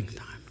whole wedding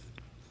time.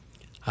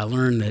 I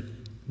learned that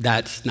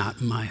that's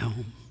not my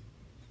home.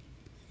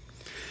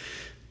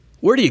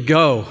 Where do you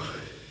go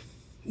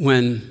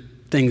when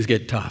things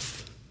get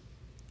tough?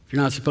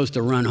 You're not supposed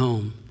to run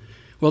home.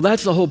 Well,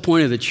 that's the whole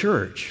point of the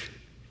church.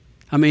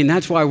 I mean,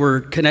 that's why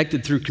we're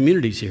connected through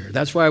communities here.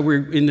 That's why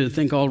we're into a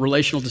thing called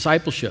relational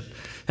discipleship.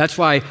 That's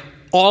why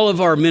all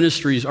of our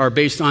ministries are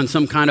based on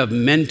some kind of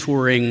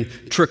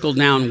mentoring,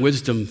 trickle-down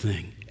wisdom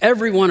thing.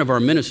 Every one of our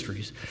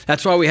ministries.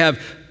 That's why we have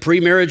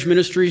pre-marriage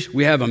ministries.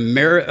 We have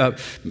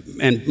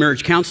and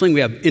marriage counseling.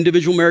 We have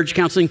individual marriage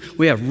counseling.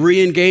 We have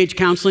re-engage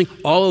counseling.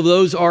 All of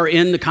those are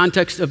in the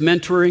context of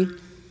mentoring.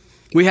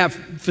 We have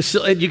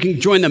you can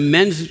join the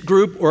men's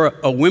group or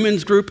a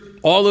women's group.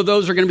 All of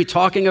those are going to be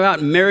talking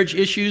about marriage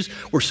issues,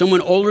 or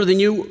someone older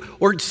than you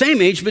or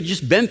same age but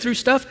just been through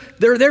stuff.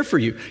 They're there for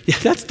you.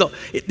 Yeah,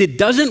 it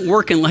doesn't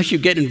work unless you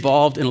get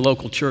involved in a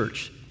local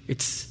church.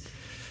 It's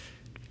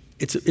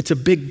a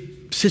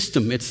big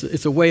system.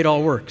 It's a way it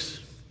all works.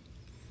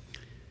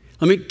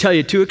 Let me tell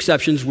you two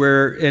exceptions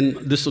where, and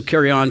this will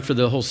carry on for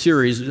the whole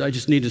series. I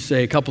just need to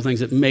say a couple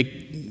things that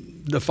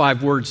make the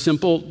 5 words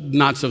simple,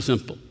 not so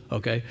simple.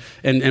 Okay,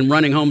 and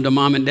running home to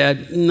mom and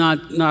dad,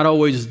 not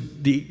always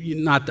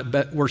not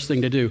the worst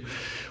thing to do.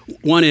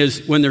 One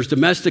is when there's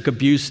domestic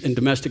abuse and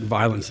domestic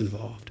violence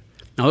involved.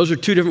 Now, those are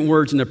two different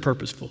words and they're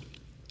purposeful.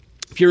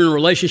 If you're in a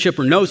relationship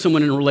or know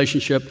someone in a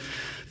relationship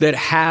that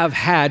have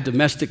had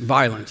domestic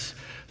violence,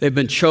 they've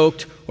been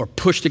choked or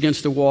pushed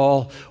against a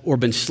wall or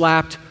been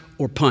slapped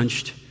or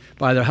punched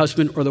by their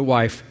husband or their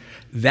wife,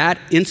 that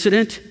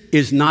incident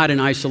is not in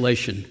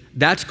isolation.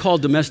 That's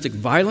called domestic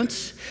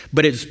violence,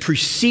 but it's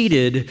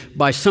preceded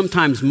by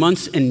sometimes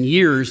months and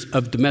years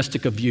of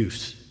domestic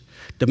abuse.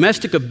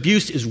 Domestic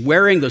abuse is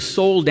wearing the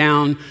soul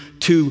down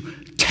to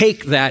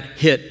take that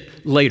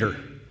hit later.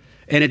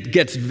 And it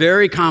gets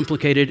very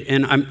complicated,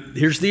 and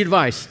here's the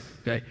advice,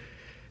 okay?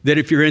 That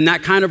if you're in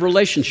that kind of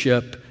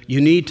relationship,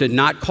 you need to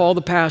not call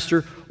the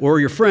pastor or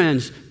your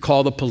friends,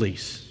 call the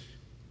police.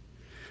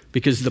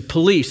 Because the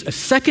police, a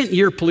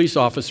second-year police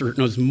officer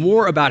knows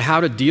more about how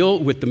to deal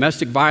with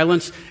domestic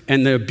violence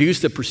and the abuse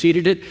that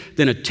preceded it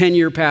than a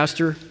 10-year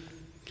pastor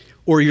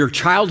or your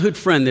childhood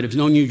friend that has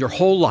known you your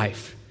whole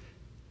life.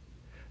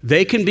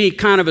 They can be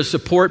kind of a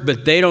support,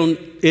 but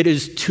it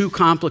is too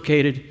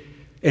complicated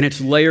and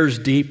it's layers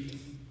deep.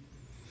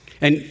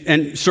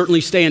 And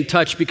certainly stay in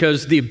touch,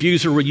 because the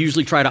abuser will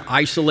usually try to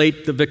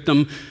isolate the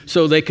victim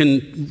so they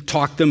can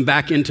talk them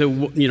back into,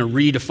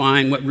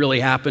 redefine what really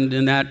happened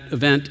in that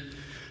event.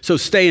 So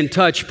stay in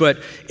touch,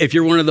 but if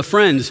you're one of the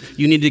friends,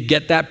 you need to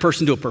get that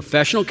person to a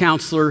professional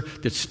counselor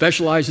that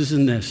specializes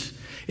in this.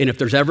 And if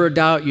there's ever a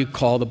doubt, you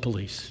call the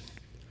police.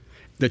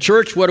 The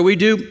church, what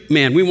do?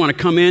 Man, we want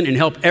to come in and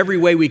help every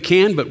way we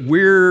can, but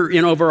we're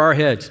in over our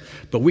heads.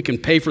 But we can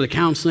pay for the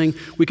counseling.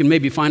 We can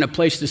maybe find a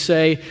place to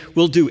stay.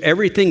 We'll do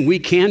everything we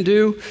can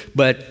do,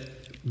 but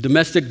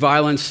domestic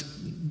violence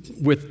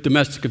with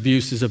domestic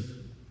abuse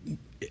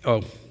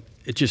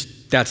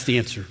that's the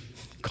answer.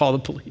 Call the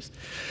police.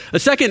 A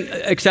second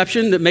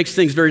exception that makes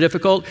things very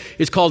difficult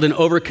is called an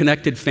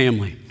overconnected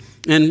family.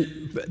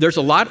 And there's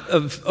a lot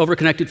of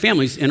overconnected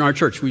families in our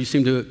church. We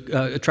seem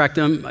to attract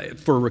them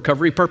for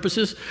recovery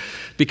purposes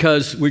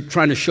because we're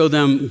trying to show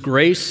them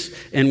grace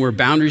and where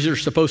boundaries are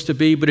supposed to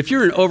be. But if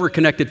you're an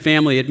overconnected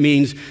family, it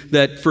means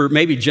that for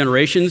maybe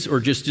generations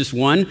or just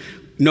one,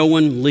 no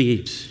one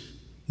leaves.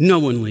 No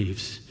one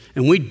leaves.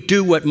 And we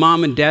do what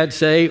mom and dad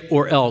say,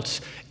 or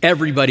else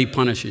everybody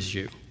punishes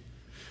you.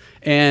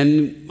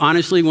 And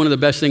honestly, one of the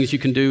best things you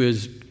can do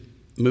is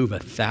move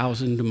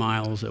 1,000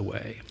 miles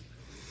away.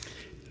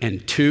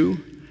 And 2,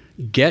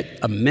 get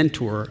a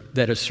mentor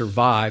that has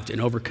survived an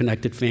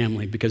overconnected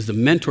family, because the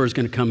mentor is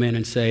going to come in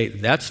and say,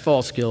 that's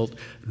false guilt,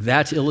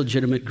 that's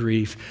illegitimate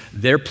grief,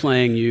 they're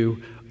playing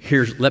you,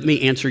 let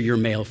me answer your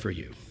mail for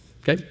you.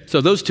 Okay?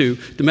 So those two,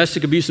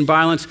 domestic abuse and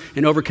violence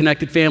and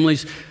overconnected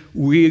families,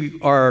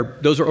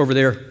 those are over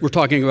there. We're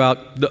talking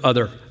about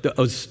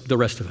the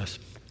rest of us.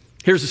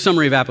 Here's a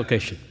summary of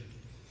application.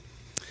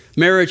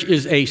 Marriage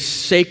is a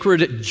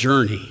sacred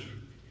journey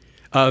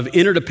of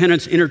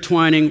interdependence,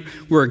 intertwining,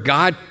 where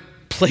God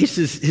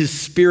places his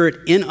spirit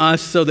in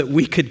us so that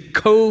we could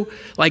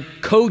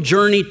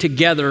co-journey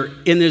together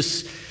in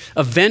this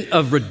event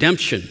of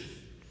redemption.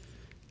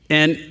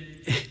 And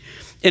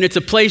it's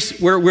a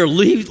place where we're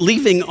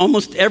leaving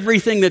almost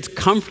everything that's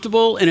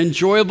comfortable and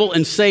enjoyable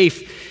and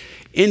safe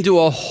into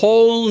a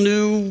whole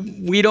new,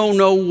 we don't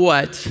know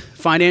what,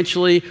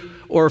 financially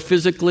or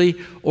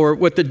physically, or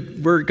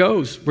where it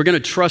goes. We're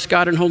going to trust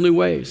God in whole new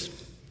ways.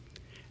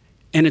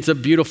 And it's a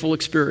beautiful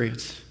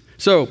experience.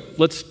 So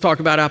let's talk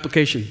about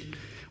application.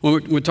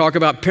 When we talk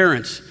about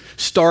parents,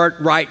 start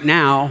right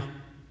now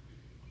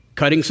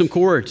cutting some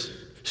cords.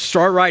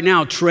 Start right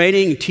now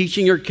training,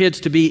 teaching your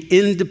kids to be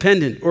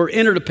independent or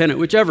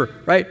interdependent, whichever,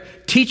 right?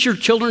 Teach your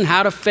children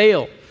how to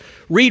fail.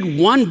 Read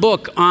one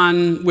book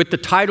with the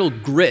title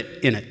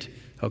Grit in it,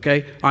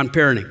 okay, on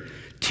parenting.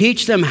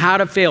 Teach them how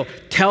to fail.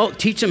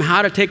 Teach them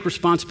how to take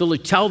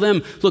responsibility. Tell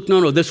them, look,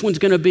 no, this one's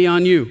going to be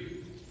on you.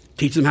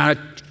 Teach them how to,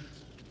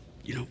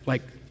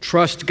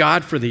 trust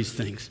God for these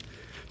things.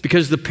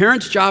 Because the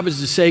parent's job is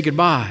to say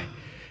goodbye,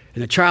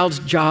 and the child's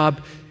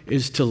job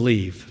is to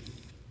leave.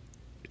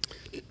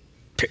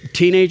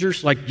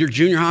 Teenagers, like your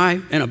junior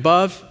high and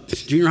above,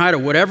 junior high to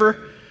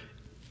whatever,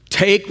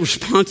 take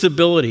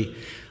responsibility.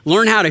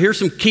 Here's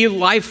some key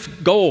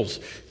life goals.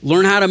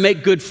 Learn how to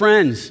make good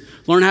friends.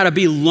 Learn how to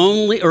be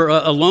lonely or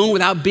alone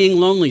without being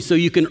lonely so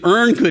you can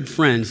earn good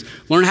friends.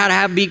 Learn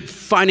how to be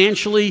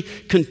financially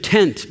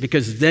content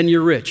because then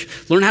you're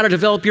rich. Learn how to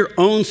develop your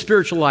own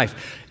spiritual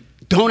life.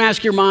 Don't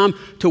ask your mom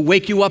to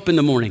wake you up in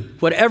the morning.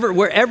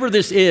 Wherever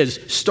this is,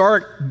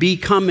 start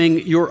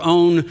becoming your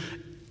own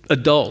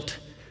adult.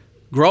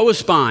 Grow a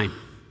spine.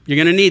 You're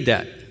going to need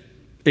that.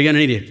 You're going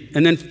to need it.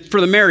 And then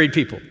for the married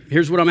people,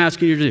 here's what I'm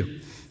asking you to do.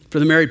 For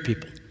the married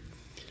people,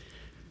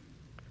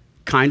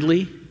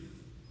 kindly,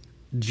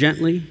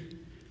 gently,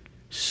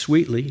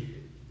 sweetly,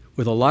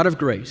 with a lot of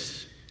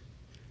grace,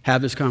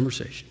 have this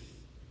conversation.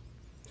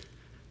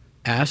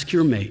 Ask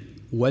your mate,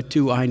 what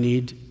do I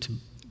need to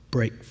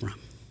break from?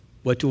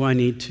 What do I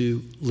need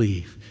to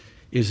leave?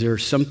 Is there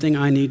something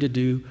I need to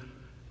do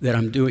that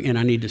I'm doing and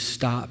I need to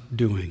stop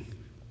doing?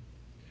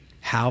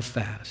 How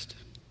fast?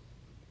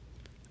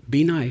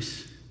 Be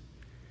nice.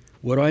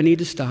 What do I need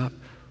to stop?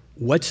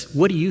 What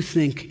do you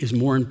think is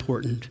more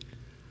important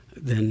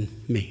than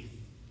me?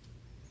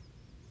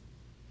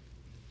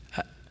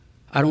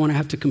 I don't want to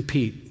have to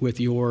compete with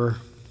your...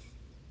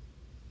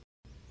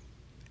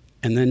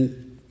 And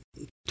then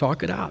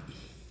talk it out.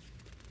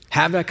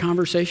 Have that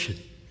conversation.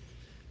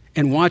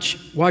 And watch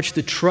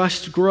the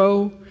trust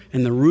grow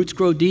and the roots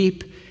grow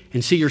deep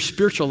and see your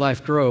spiritual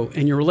life grow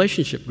and your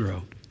relationship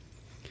grow.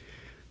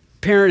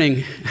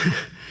 Parenting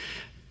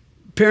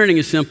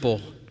is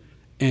simple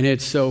and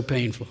it's so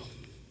painful.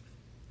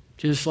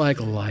 Just like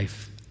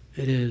life.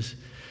 It is.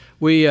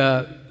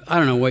 I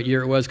don't know what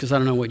year it was because I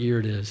don't know what year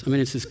it is. I mean,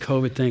 it's this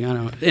COVID thing. I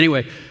don't know.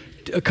 Anyway,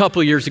 a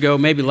couple of years ago,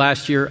 maybe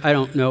last year, I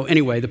don't know.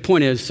 Anyway, the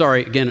point is,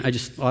 sorry, again,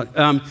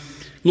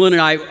 Melinda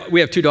and I, we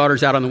have two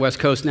daughters out on the West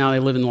Coast now. They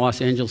live in the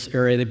Los Angeles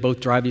area. They both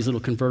drive these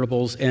little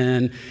convertibles.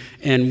 And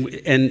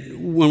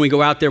when we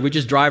go out there, we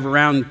just drive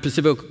around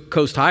Pacific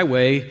Coast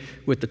Highway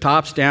with the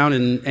tops down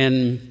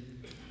and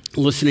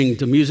listening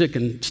to music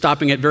and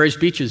stopping at various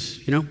beaches,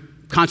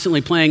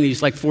 constantly playing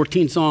these like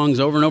 14 songs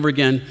over and over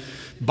again,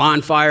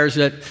 bonfires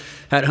at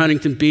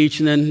Huntington Beach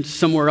and then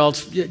somewhere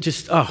else,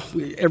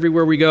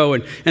 everywhere we go.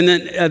 And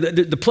then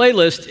the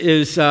playlist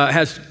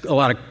has a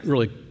lot of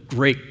really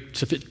great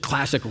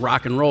classic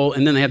rock and roll,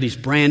 and then they have these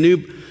brand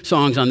new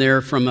songs on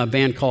there from a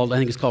band called, I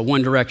think it's called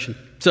One Direction.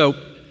 So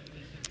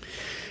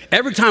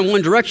every time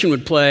One Direction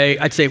would play,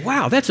 I'd say,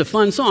 wow, that's a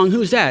fun song.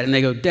 Who's that? And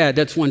they go, Dad,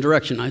 that's One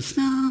Direction. I said,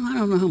 no, I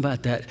don't know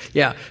about that.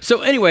 Yeah.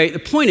 So anyway, the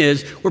point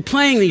is, we're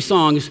playing these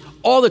songs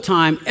all the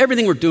time,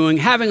 everything we're doing,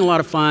 having a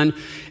lot of fun,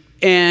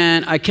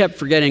 and I kept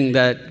forgetting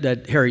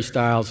that Harry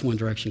Styles, One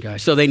Direction guy.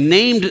 So they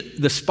named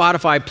the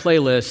Spotify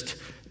playlist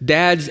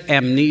Dad's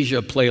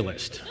Amnesia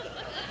Playlist.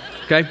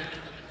 Okay?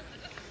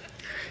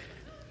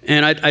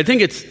 And I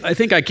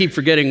think I keep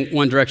forgetting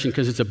One Direction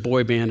because it's a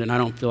boy band, and I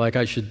don't feel like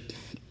I should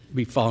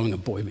be following a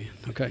boy band,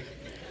 okay?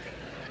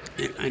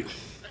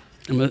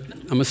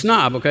 I'm a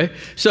snob, okay?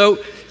 So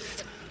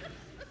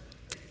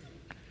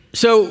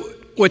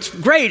what's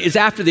great is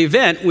after the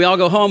event, we all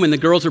go home, and the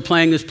girls are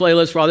playing this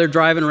playlist while they're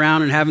driving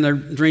around and having their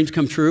dreams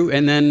come true,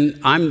 and then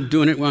I'm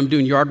doing it when I'm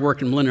doing yard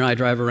work, and Melinda and I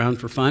drive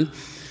around for fun.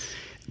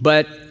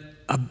 But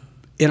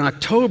in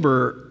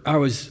October, I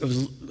was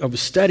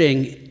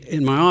studying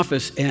in my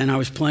office, and I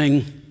was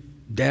playing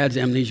Dad's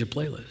Amnesia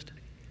Playlist.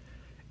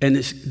 And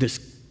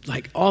this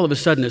like all of a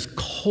sudden, this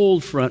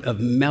cold front of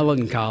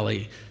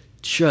melancholy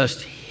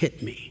just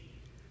hit me.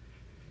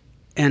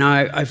 And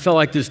I felt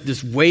like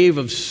this wave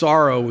of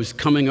sorrow was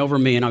coming over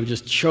me, and I was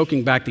just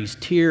choking back these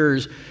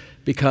tears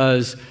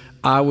because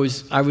I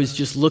was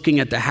just looking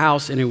at the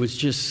house, and it was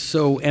just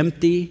so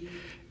empty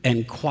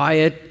and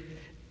quiet,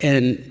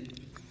 and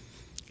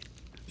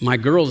my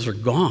girls are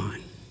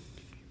gone.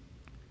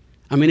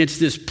 I mean, it's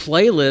this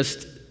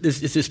playlist.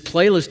 It's this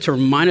playlist to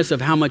remind us of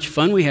how much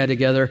fun we had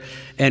together,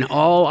 and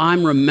all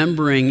I'm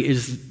remembering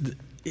is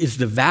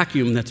the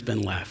vacuum that's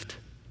been left.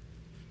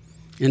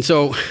 And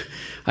so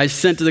I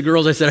sent to the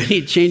girls, I said, I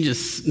need to change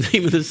the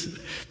name of this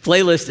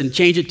playlist and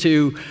change it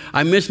to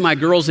I Miss My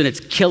Girls and It's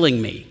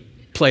Killing Me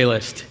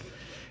playlist.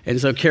 And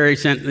so Carrie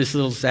sent this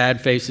little sad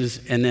faces,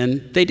 and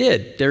then they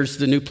did. There's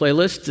the new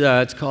playlist.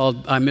 It's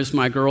called I Miss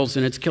My Girls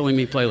and It's Killing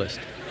Me playlist.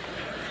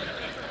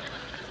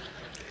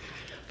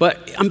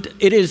 But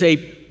it is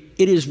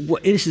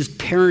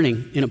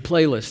parenting in a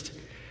playlist.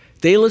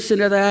 They listen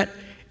to that,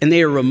 and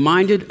they are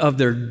reminded of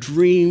their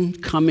dream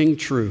coming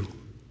true.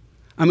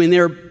 I mean,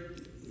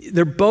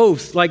 they're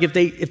both, like if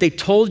they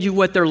told you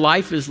what their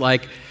life is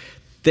like,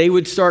 they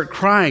would start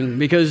crying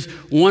because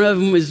one of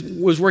them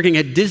was working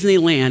at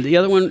Disneyland, the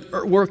other one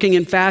working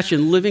in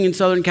fashion, living in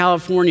Southern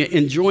California,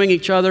 enjoying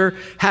each other,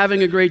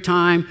 having a great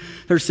time.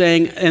 They're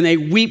saying, and they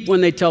weep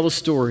when they tell the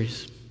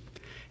stories.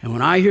 And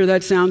when I hear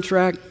that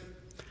soundtrack,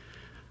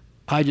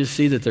 I just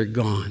see that they're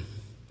gone.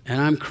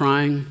 And I'm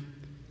crying,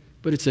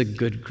 but it's a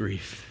good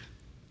grief.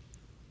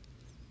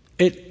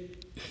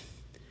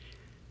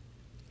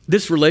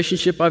 This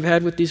relationship I've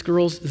had with these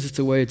girls, this is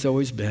the way it's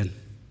always been.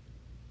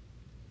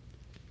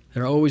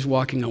 They're always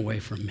walking away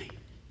from me.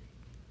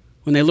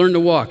 When they learned to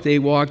walk, they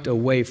walked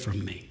away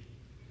from me.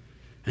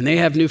 And they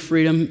have new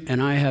freedom,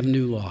 and I have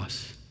new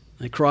loss.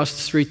 They crossed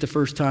the street the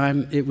first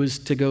time, it was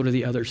to go to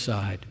the other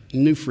side.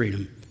 New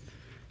freedom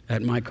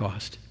at my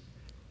cost.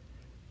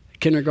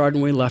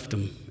 Kindergarten, we left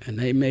them, and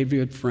they made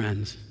good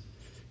friends.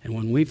 And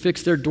when we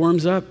fixed their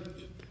dorms up,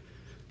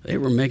 they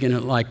were making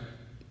it like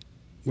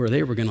where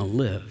they were going to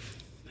live.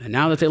 And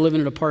now that they live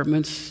in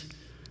apartments,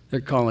 they're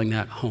calling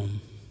that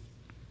home.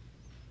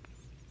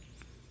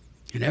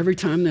 And every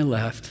time they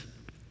left,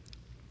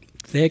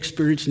 they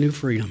experienced new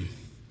freedom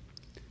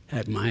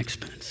at my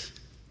expense.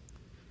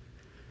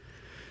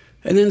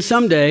 And then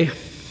someday,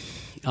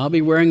 I'll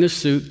be wearing this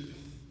suit,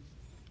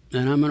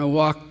 and I'm going to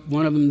walk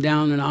one of them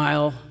down an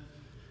aisle,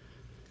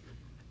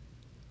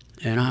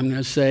 and I'm going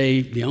to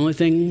say the only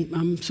thing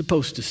I'm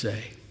supposed to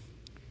say.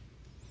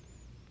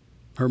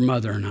 Her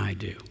mother and I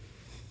do.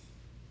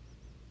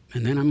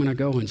 And then I'm going to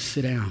go and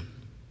sit down,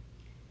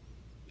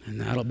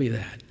 and that'll be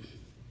that.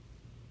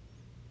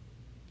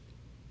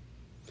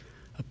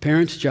 A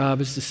parent's job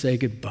is to say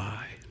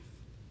goodbye.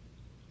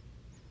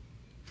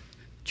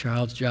 A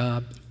child's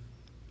job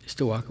is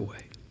to walk away.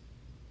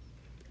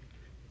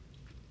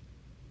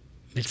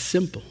 It's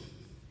simple,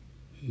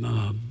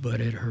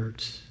 but it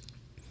hurts.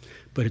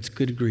 But it's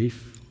good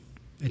grief.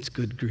 It's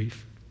good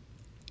grief.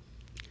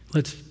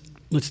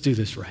 Let's do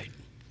this right.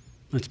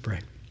 Let's pray.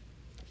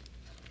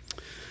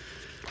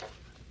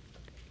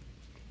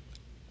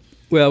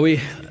 Well,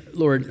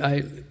 Lord,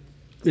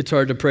 it's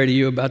hard to pray to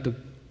you about the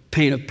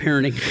pain of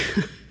parenting.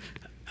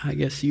 I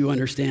guess you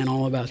understand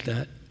all about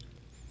that.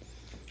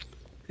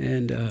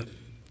 And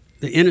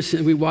the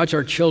innocent, we watch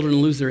our children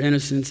lose their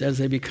innocence as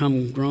they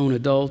become grown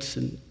adults,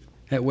 and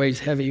that weighs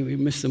heavy. We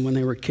miss them when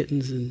they were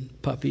kittens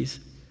and puppies.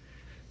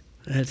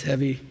 That's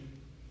heavy.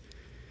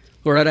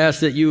 Lord, I'd ask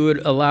that you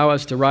would allow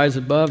us to rise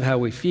above how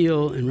we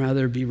feel and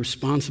rather be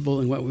responsible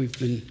in what we've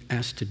been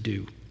asked to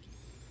do.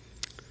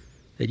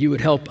 That you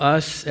would help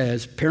us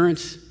as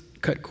parents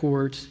cut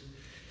cords,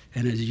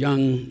 and as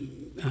young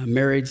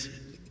marrieds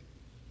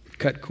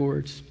cut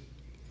cords,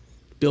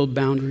 build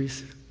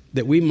boundaries,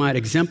 that we might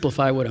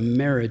exemplify what a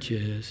marriage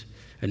is,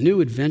 a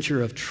new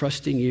adventure of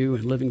trusting you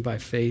and living by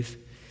faith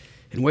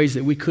in ways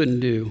that we couldn't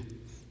do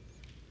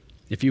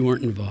if you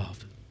weren't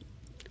involved.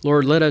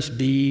 Lord, let us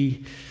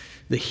be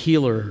the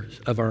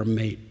healers of our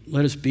mate.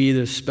 Let us be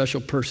the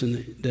special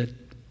person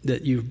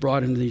that you've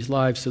brought into these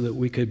lives so that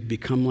we could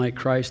become like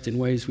Christ in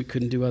ways we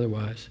couldn't do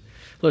otherwise.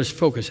 Let us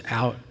focus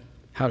out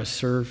how to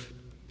serve,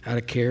 how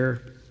to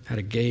care, how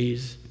to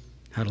gaze,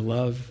 how to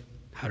love,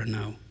 how to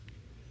know.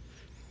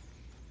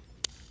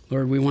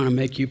 Lord, we want to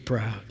make you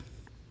proud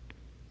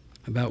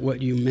about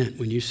what you meant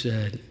when you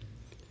said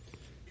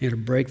you had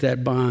to break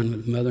that bond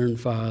with mother and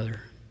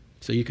father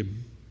so you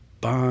could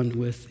bond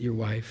with your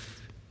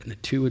wife, and the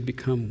two would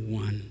become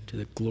one to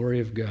the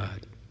glory of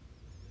God.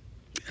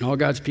 And all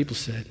God's people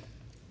said,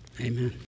 amen.